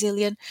the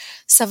Brazilian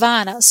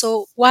savanna.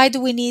 So why do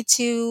we need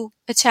to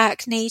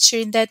attack nature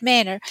in that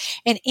manner?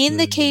 And in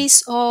the Mm.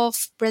 case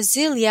of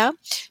Brasilia,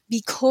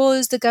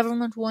 because the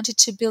government wanted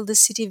to build the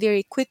city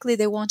very quickly,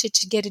 they wanted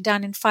to get it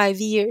done in 5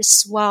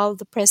 years, while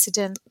the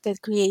president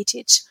that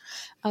created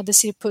the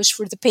city push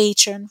for the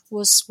patron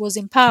was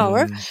in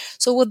power. Mm.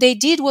 So what they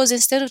did was,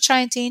 instead of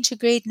trying to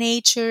integrate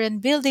nature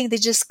and building, they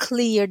just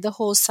cleared the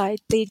whole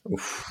site. They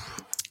Oof.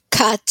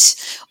 cut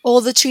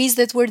all the trees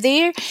that were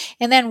there,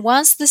 and then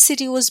once the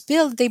city was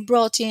built, they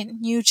brought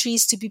in new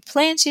trees to be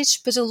planted.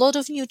 But a lot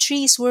of new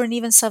trees weren't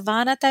even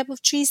savanna type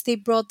of trees. They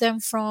brought them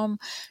from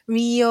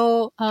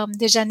Rio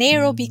de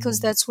Janeiro, because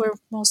Mm. that's where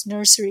most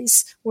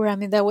nurseries were. I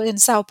mean, that was in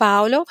Sao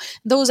Paulo.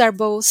 Those are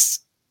both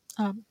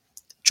um,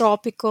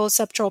 tropical,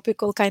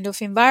 subtropical kind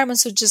of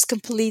environments, so just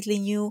completely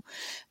new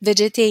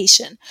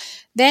vegetation.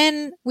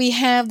 Then we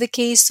have the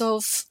case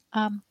of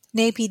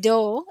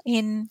Naypyidaw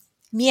in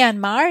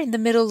Myanmar, in the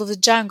middle of the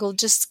jungle,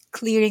 just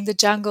clearing the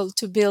jungle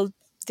to build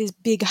these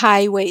big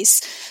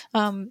highways.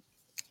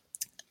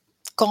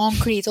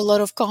 Concrete, a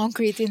lot of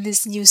concrete in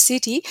this new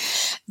city.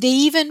 They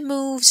even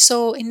moved,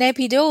 so in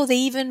Naypyidaw, they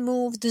even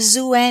moved the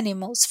zoo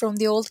animals from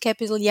the old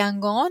capital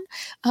Yangon.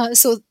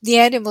 So the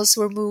animals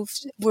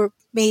were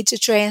made to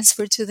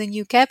transfer to the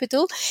new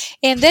capital.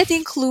 And that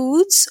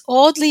includes,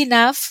 oddly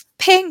enough,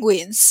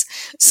 penguins.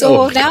 Oh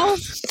So my now God.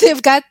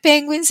 they've got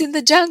penguins in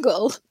the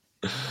jungle.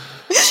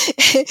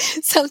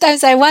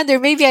 Sometimes I wonder,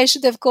 maybe I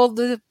should have called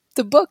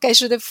the book, I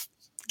should have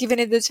given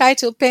it the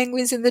title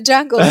Penguins in the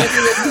Jungle. That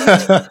would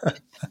have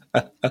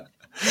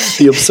been,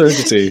 The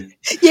absurdity.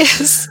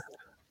 yes.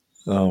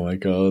 Oh my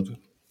God.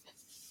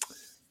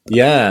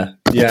 Yeah,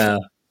 yeah.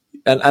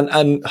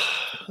 And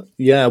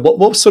yeah,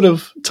 what sort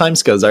of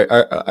timescales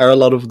are a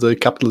lot of the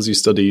capitals you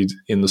studied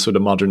in the sort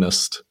of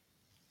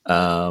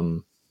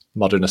um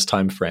modernist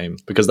time frame?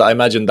 Because I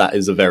imagine that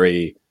is a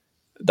very,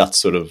 that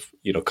sort of,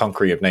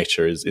 conquering of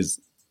nature is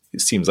it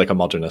seems like a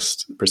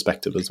modernist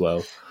perspective as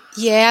well.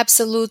 Yeah,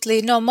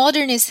 absolutely. No,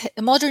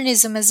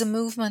 modernism as a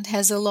movement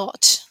has a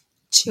lot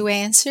to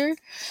answer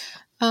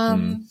Mm.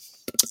 um,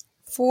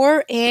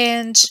 for.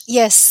 And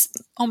yes,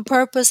 on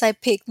purpose, I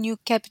picked new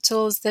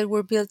capitals that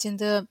were built in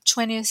the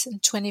 20th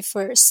and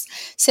 21st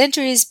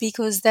centuries,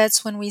 because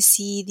that's when we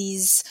see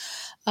these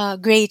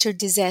greater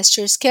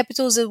disasters.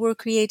 Capitals that were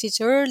created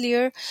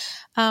earlier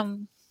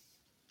um,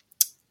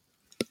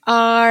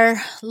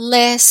 are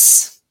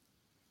less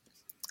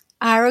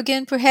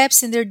arrogant,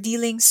 perhaps, in their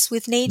dealings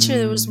with nature.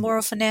 There was Mm. more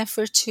of an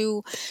effort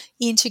to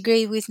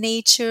integrate with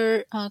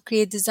nature,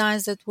 create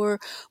designs that were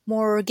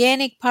more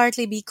organic,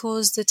 partly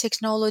because the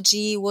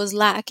technology was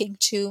lacking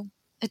to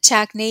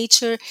attack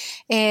nature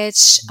at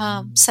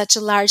such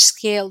a large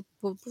scale.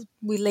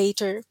 We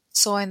later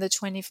saw in the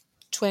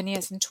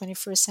 20th and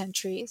 21st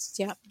centuries.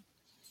 Yeah.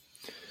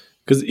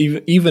 Because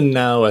even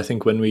now, I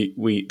think when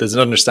we there's an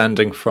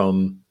understanding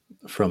from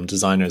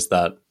designers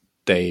that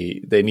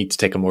they need to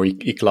take a more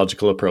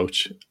ecological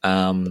approach,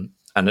 and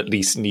at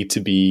least need to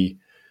be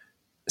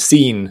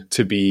seen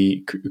to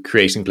be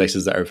creating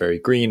places that are very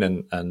green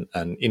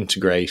and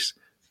integrate,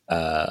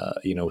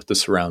 with the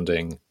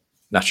surrounding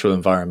natural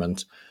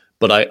environment.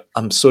 But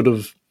I'm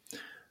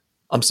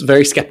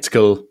very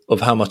skeptical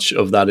of how much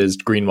of that is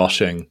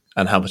greenwashing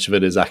and how much of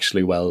it is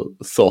actually well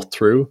thought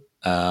through.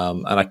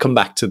 And I come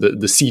back to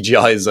the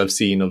CGIs I've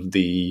seen of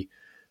the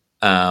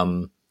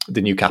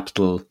new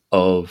capital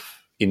of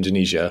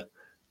Indonesia,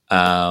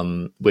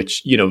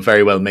 which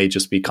very well may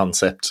just be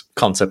concept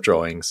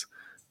drawings,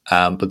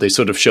 but they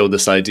sort of show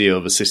this idea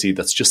of a city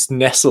that's just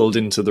nestled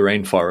into the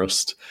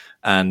rainforest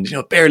and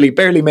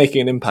barely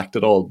making an impact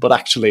at all. But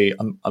actually,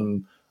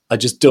 I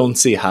just don't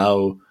see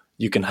how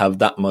you can have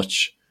that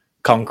much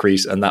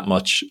concrete and that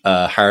much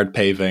hard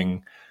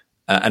paving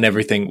and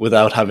everything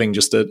without having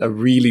just a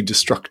really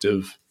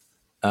destructive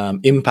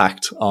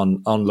impact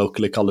on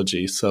local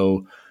ecology.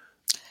 So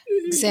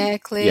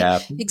Exactly, yeah.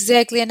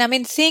 exactly. And I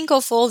mean, think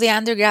of all the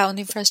underground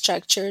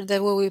infrastructure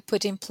that will be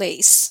put in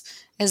place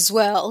as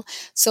well.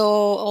 So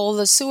all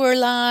the sewer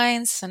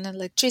lines and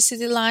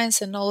electricity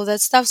lines and all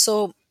that stuff.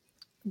 So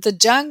the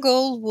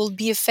jungle will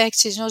be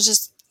affected, not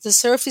just the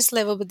surface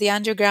level, but the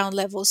underground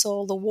level. So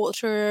all the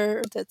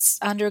water that's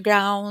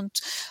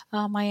underground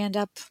might end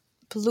up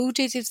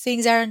polluted if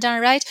things aren't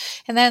done right.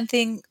 And then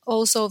think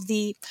also of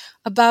the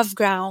above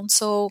ground.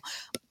 So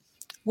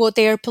what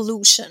air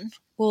pollution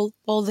will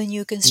all the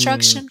new Mm,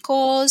 construction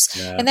cause,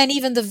 yeah. and then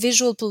even the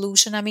visual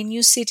pollution. I mean,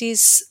 new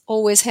cities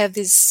always have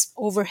these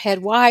overhead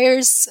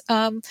wires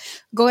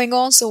going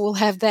on, so we'll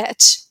have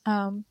that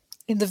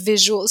in the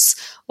visuals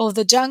of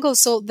the jungle.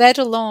 So that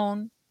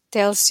alone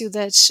tells you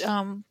that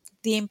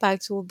the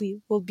impact will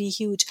be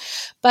huge.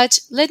 But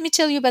let me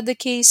tell you about the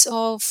case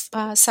of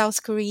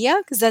South Korea,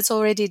 because that's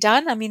already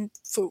done. I mean,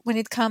 when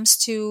it comes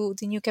to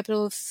the new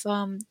capital of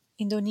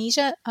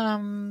Indonesia,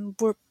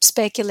 we're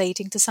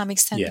speculating to some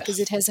extent because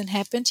Yes. it hasn't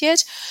happened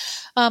yet.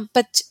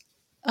 But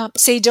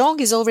Sejong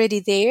is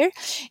already there,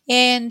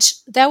 and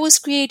that was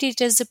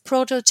created as a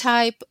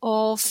prototype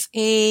of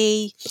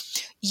a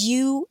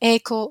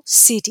Eco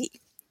city.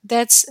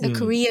 That's a Mm,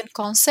 Korean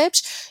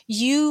concept.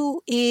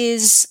 U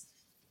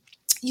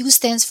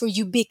stands for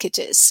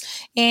ubiquitous,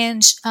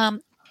 and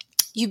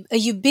a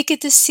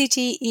ubiquitous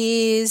city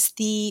is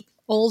the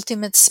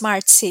ultimate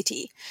smart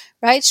city,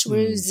 right? mm.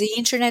 Whereas the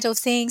Internet of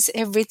Things,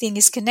 everything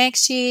is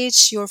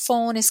connected. Your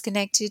phone is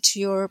connected to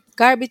your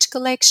garbage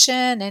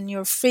collection, and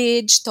your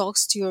fridge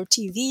talks to your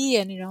TV,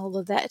 and all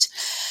of that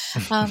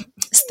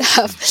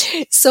stuff.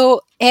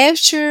 So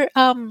after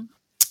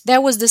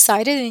that was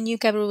decided, and new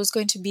capital was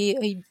going to be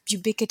a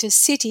ubiquitous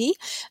city,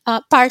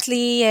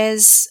 partly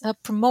as a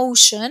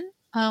promotion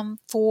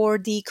for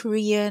the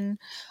Korean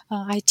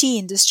IT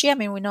industry. I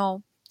mean, we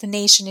know the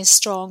nation is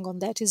strong on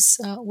that, is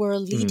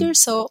world leader. Mm.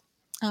 So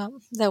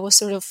that was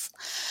sort of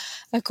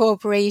a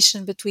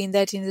cooperation between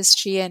that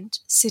industry and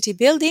city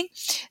building.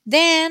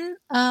 Then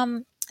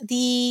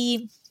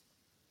the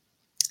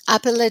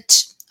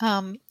appellate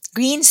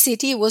green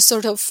city was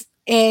sort of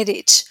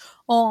added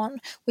on,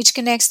 which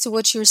connects to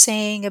what you're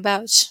saying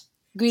about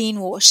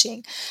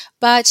greenwashing.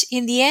 But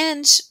in the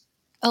end,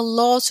 a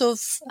lot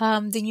of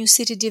the new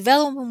city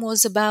development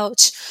was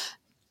about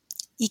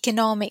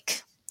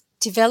economic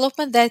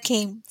development that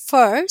came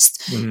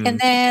first, and Mm.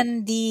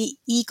 then the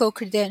eco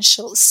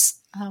credentials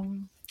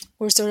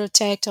were sort of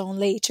tacked on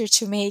later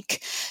to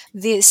make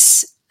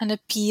this an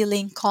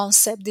appealing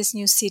concept. This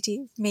new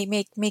city may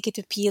make it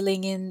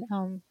appealing in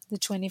the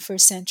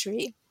 21st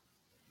century.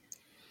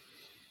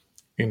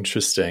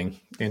 Interesting.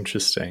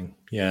 Interesting.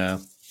 Yeah.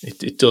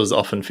 It does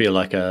often feel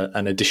like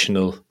an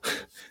additional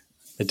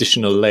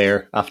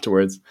layer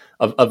afterwards.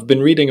 I've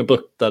been reading a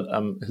book that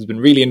has been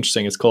really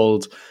interesting. It's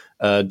called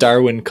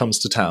Darwin Comes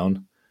to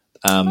Town.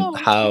 Oh,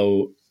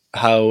 okay.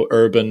 How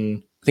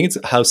urban, I think it's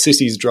how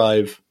cities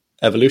drive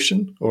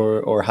evolution,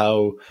 or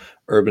how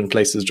urban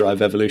places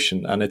drive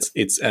evolution. And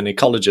it's an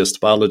ecologist,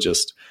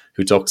 biologist,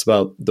 who talks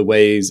about the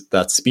ways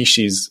that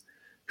species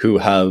who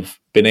have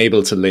been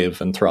able to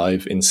live and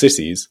thrive in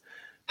cities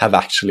have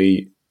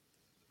actually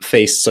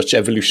faced such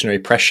evolutionary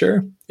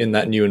pressure in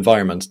that new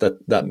environment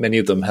that many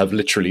of them have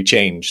literally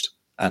changed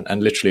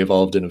and literally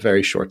evolved in a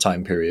very short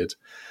time period.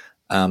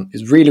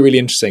 Is really, really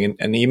interesting.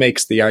 And he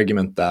makes the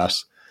argument that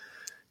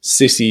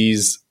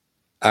cities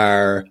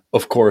are,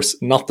 of course,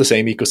 not the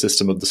same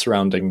ecosystem of the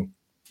surrounding,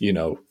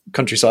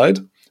 countryside,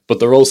 but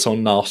they're also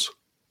not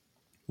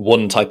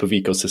one type of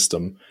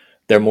ecosystem.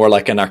 They're more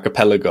like an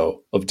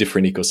archipelago of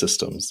different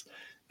ecosystems.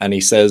 And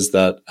he says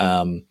that,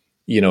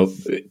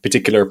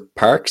 particular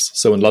parks.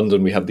 So in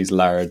London, we have these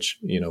large,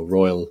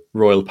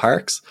 royal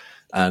parks,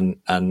 and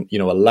a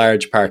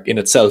large park in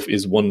itself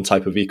is one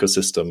type of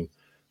ecosystem,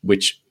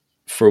 which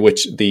for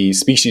which the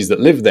species that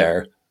live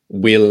there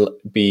will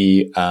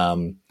be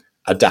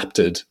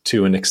adapted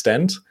to an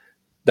extent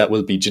that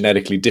will be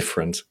genetically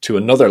different to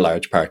another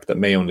large park that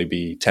may only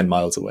be 10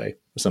 miles away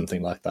or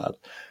something like that.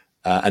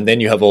 And then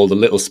you have all the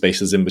little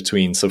spaces in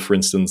between. So, for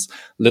instance,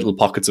 little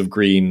pockets of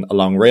green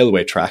along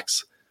railway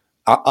tracks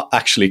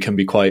actually can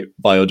be quite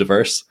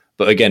biodiverse.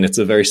 But again, it's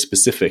a very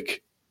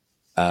specific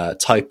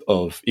type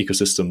of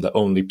ecosystem that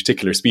only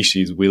particular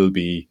species will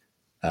be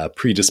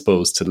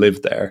predisposed to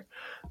live there.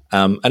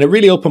 And it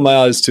really opened my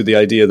eyes to the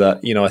idea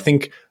that, I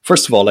think,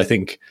 first of all, I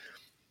think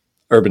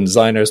urban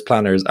designers,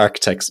 planners,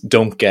 architects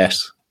don't get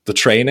the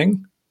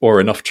training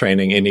or enough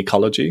training in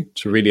ecology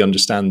to really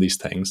understand these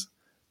things.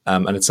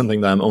 And it's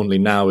something that I'm only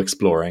now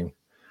exploring.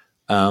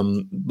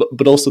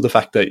 But also the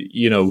fact that,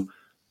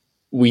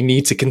 we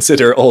need to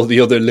consider all the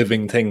other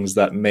living things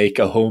that make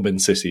a home in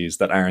cities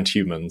that aren't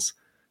humans,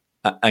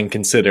 and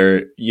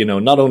consider,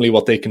 not only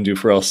what they can do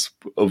for us,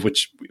 of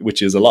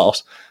which is a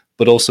lot,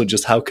 but also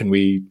just how can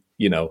we,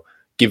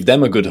 give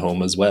them a good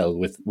home as well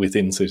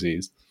within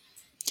cities.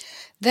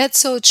 That's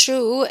so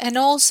true. And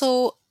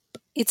also,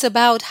 it's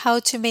about how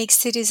to make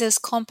cities as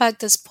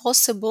compact as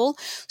possible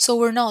so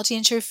we're not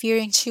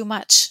interfering too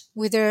much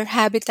with their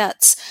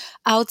habitats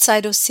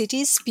outside of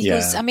cities.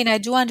 Because, Yeah. I mean, I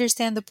do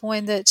understand the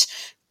point that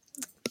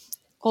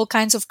all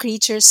kinds of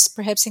creatures,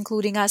 perhaps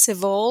including us,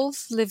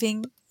 evolve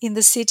living in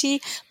the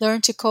city,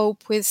 learn to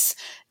cope with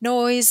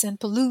noise and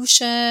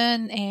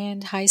pollution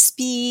and high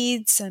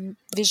speeds and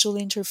visual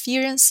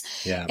interference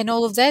Yeah. and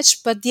all of that.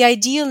 But the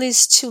ideal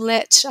is to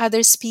let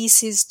other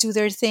species do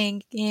their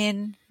thing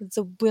in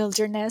the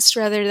wilderness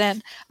rather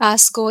than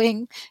us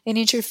going and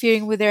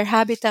interfering with their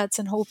habitats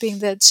and hoping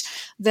that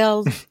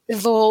they'll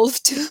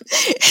evolve to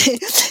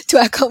to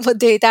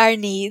accommodate our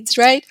needs,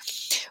 right?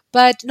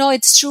 But no,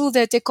 it's true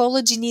that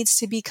ecology needs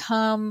to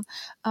become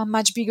a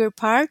much bigger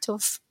part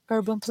of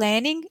urban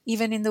planning,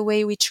 even in the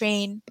way we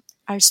train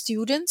our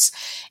students.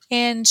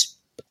 And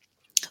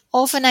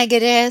often I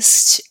get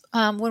asked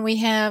when we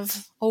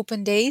have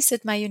open days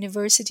at my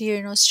university here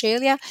in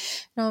Australia,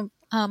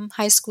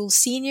 high school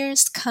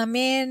seniors come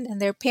in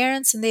and their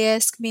parents, and they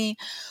ask me,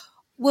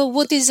 well,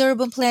 what is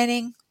urban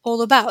planning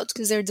all about?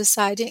 Because they're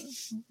deciding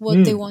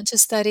what they Mm. want to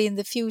study in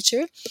the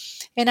future.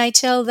 And I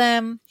tell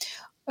them,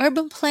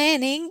 urban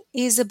planning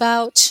is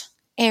about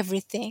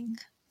everything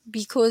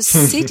because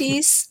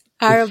cities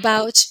are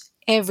about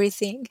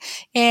everything,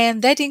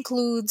 and that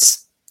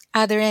includes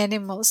other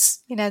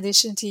animals in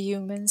addition to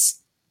humans.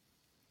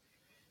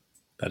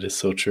 That is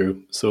so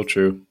true. So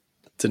true.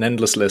 It's an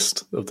endless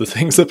list of the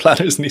things that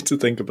planners need to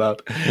think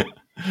about.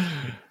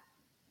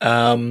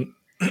 Um,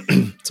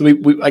 so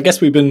I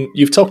guess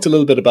you've talked a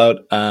little bit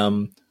about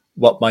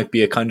what might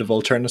be a kind of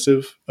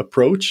alternative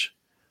approach.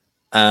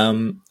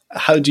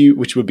 How do you,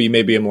 which would be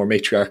maybe a more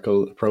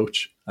matriarchal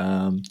approach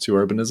to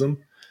urbanism?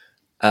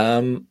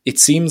 It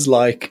seems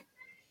like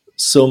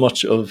so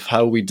much of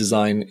how we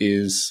design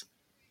is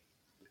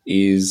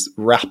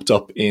wrapped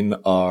up in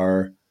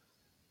our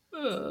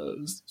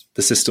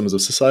the systems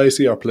of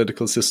society, our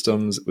political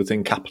systems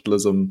within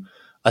capitalism.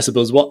 I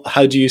suppose,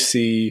 how do you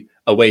see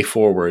a way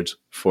forward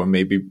for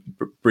maybe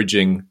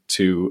bridging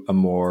to a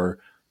more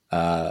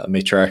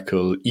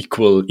matriarchal,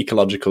 equal,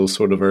 ecological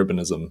sort of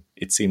urbanism?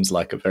 It seems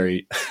like a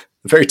very,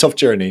 very tough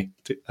journey,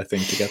 I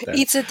think, to get there.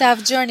 It's a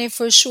tough journey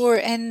for sure,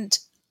 and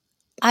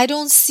I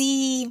don't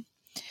see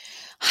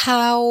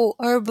how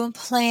urban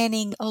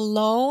planning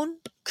alone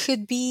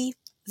could be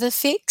the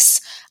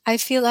fix. I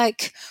feel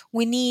like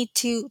we need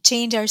to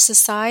change our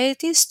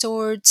societies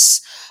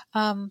towards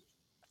um,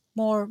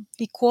 more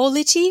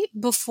equality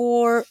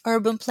before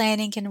urban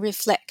planning can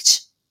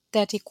reflect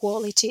that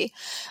equality.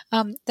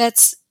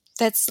 That's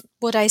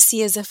what I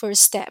see as a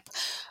first step.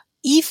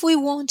 If we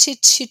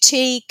wanted to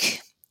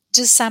take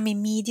just some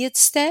immediate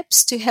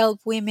steps to help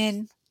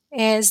women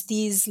as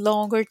these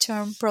longer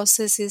term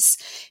processes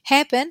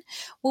happen,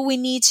 well, we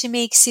need to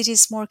make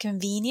cities more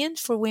convenient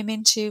for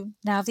women to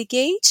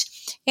navigate,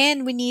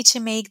 and we need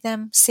to make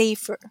them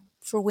safer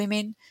for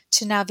women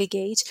to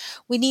navigate.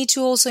 We need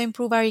to also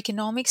improve our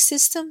economic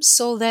system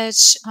so that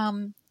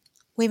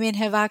women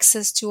have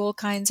access to all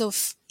kinds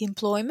of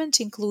employment,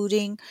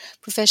 including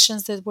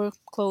professions that work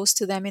close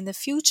to them in the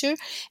future.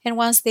 And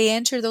once they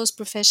enter those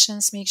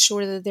professions, make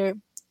sure that they're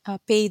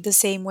paid the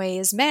same way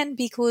as men,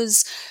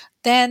 because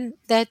then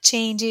that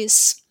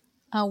changes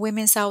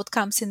women's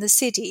outcomes in the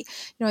city.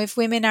 If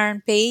women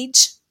aren't paid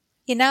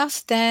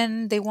enough,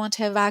 then they won't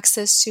have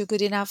access to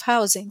good enough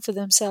housing for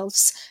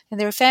themselves and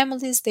their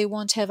families. They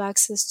won't have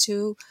access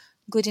to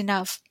good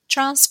enough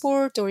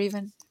transport or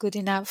even good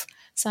enough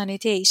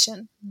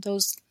sanitation,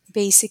 those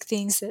basic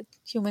things that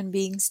human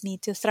beings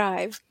need to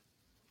thrive.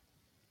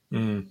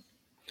 Mm.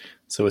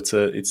 So it's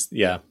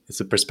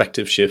a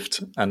perspective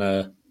shift and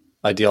a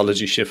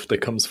ideology shift that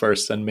comes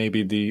first, and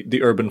maybe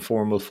the urban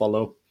form will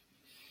follow.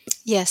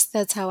 Yes,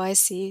 that's how I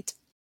see it.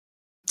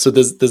 So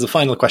there's a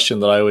final question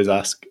that I always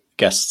ask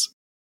guests.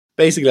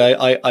 Basically,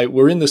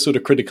 we're in this sort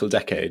of critical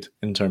decade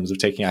in terms of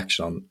taking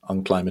action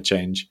on climate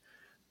change.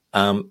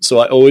 So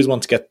I always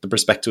want to get the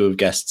perspective of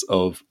guests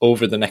of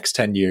over the next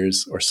 10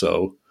 years or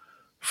so.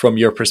 From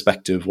your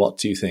perspective, what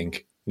do you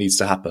think needs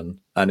to happen?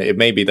 And it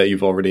may be that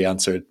you've already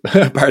answered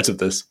part of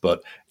this,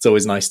 but it's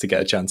always nice to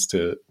get a chance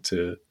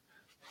to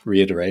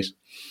reiterate.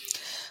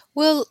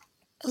 Well,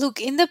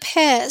 look, in the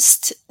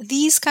past,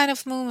 these kind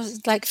of movements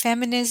like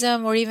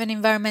feminism or even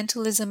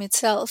environmentalism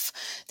itself,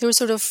 they were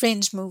sort of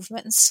fringe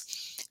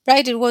movements,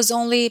 right? It was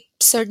only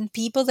certain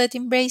people that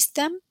embraced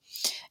them.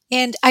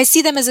 And I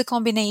see them as a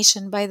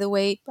combination, by the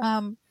way.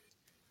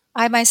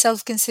 I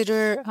myself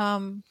consider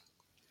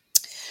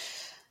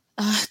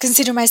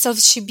myself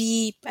to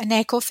be an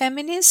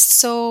eco-feminist,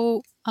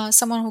 so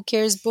someone who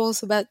cares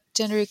both about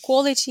gender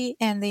equality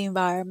and the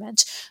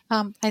environment.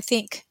 I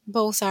think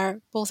both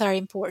are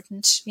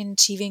important in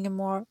achieving a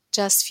more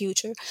just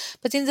future.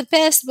 But in the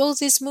past, both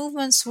these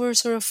movements were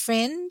sort of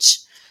fringe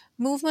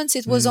movements.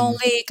 It was Mm,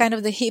 only kind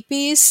of the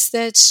hippies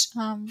that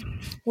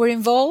were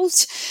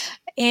involved,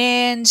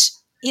 and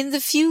in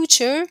the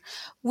future,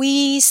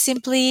 we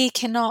simply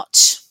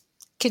cannot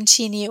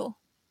continue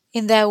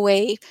in that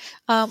way.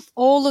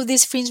 All of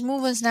these fringe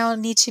movements now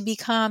need to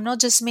become not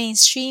just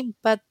mainstream,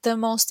 but the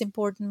most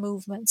important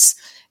movements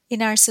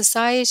in our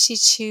society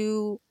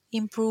to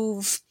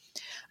improve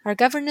our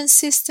governance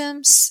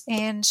systems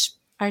and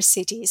our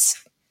cities.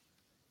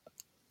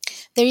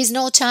 There is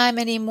no time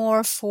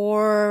anymore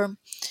for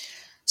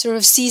sort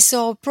of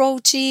seesaw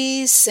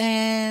approaches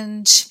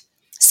and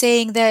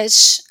saying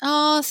that,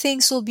 oh,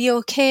 things will be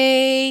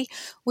okay.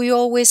 We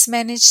always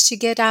managed to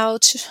get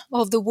out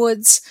of the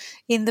woods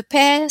in the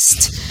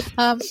past.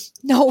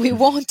 No, we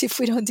won't if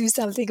we don't do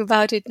something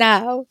about it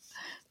now.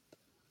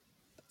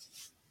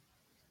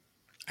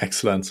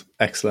 Excellent,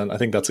 excellent. I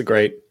think that's a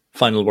great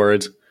final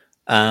word.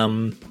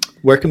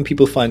 Where can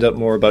people find out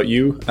more about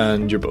you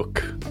and your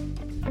book?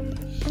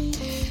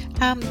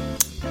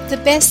 The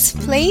best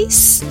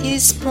place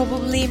is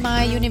probably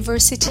my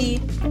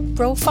university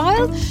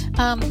profile.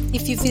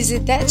 If you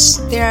visit that,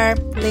 there are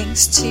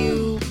links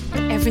to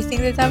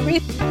everything that I've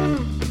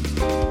written.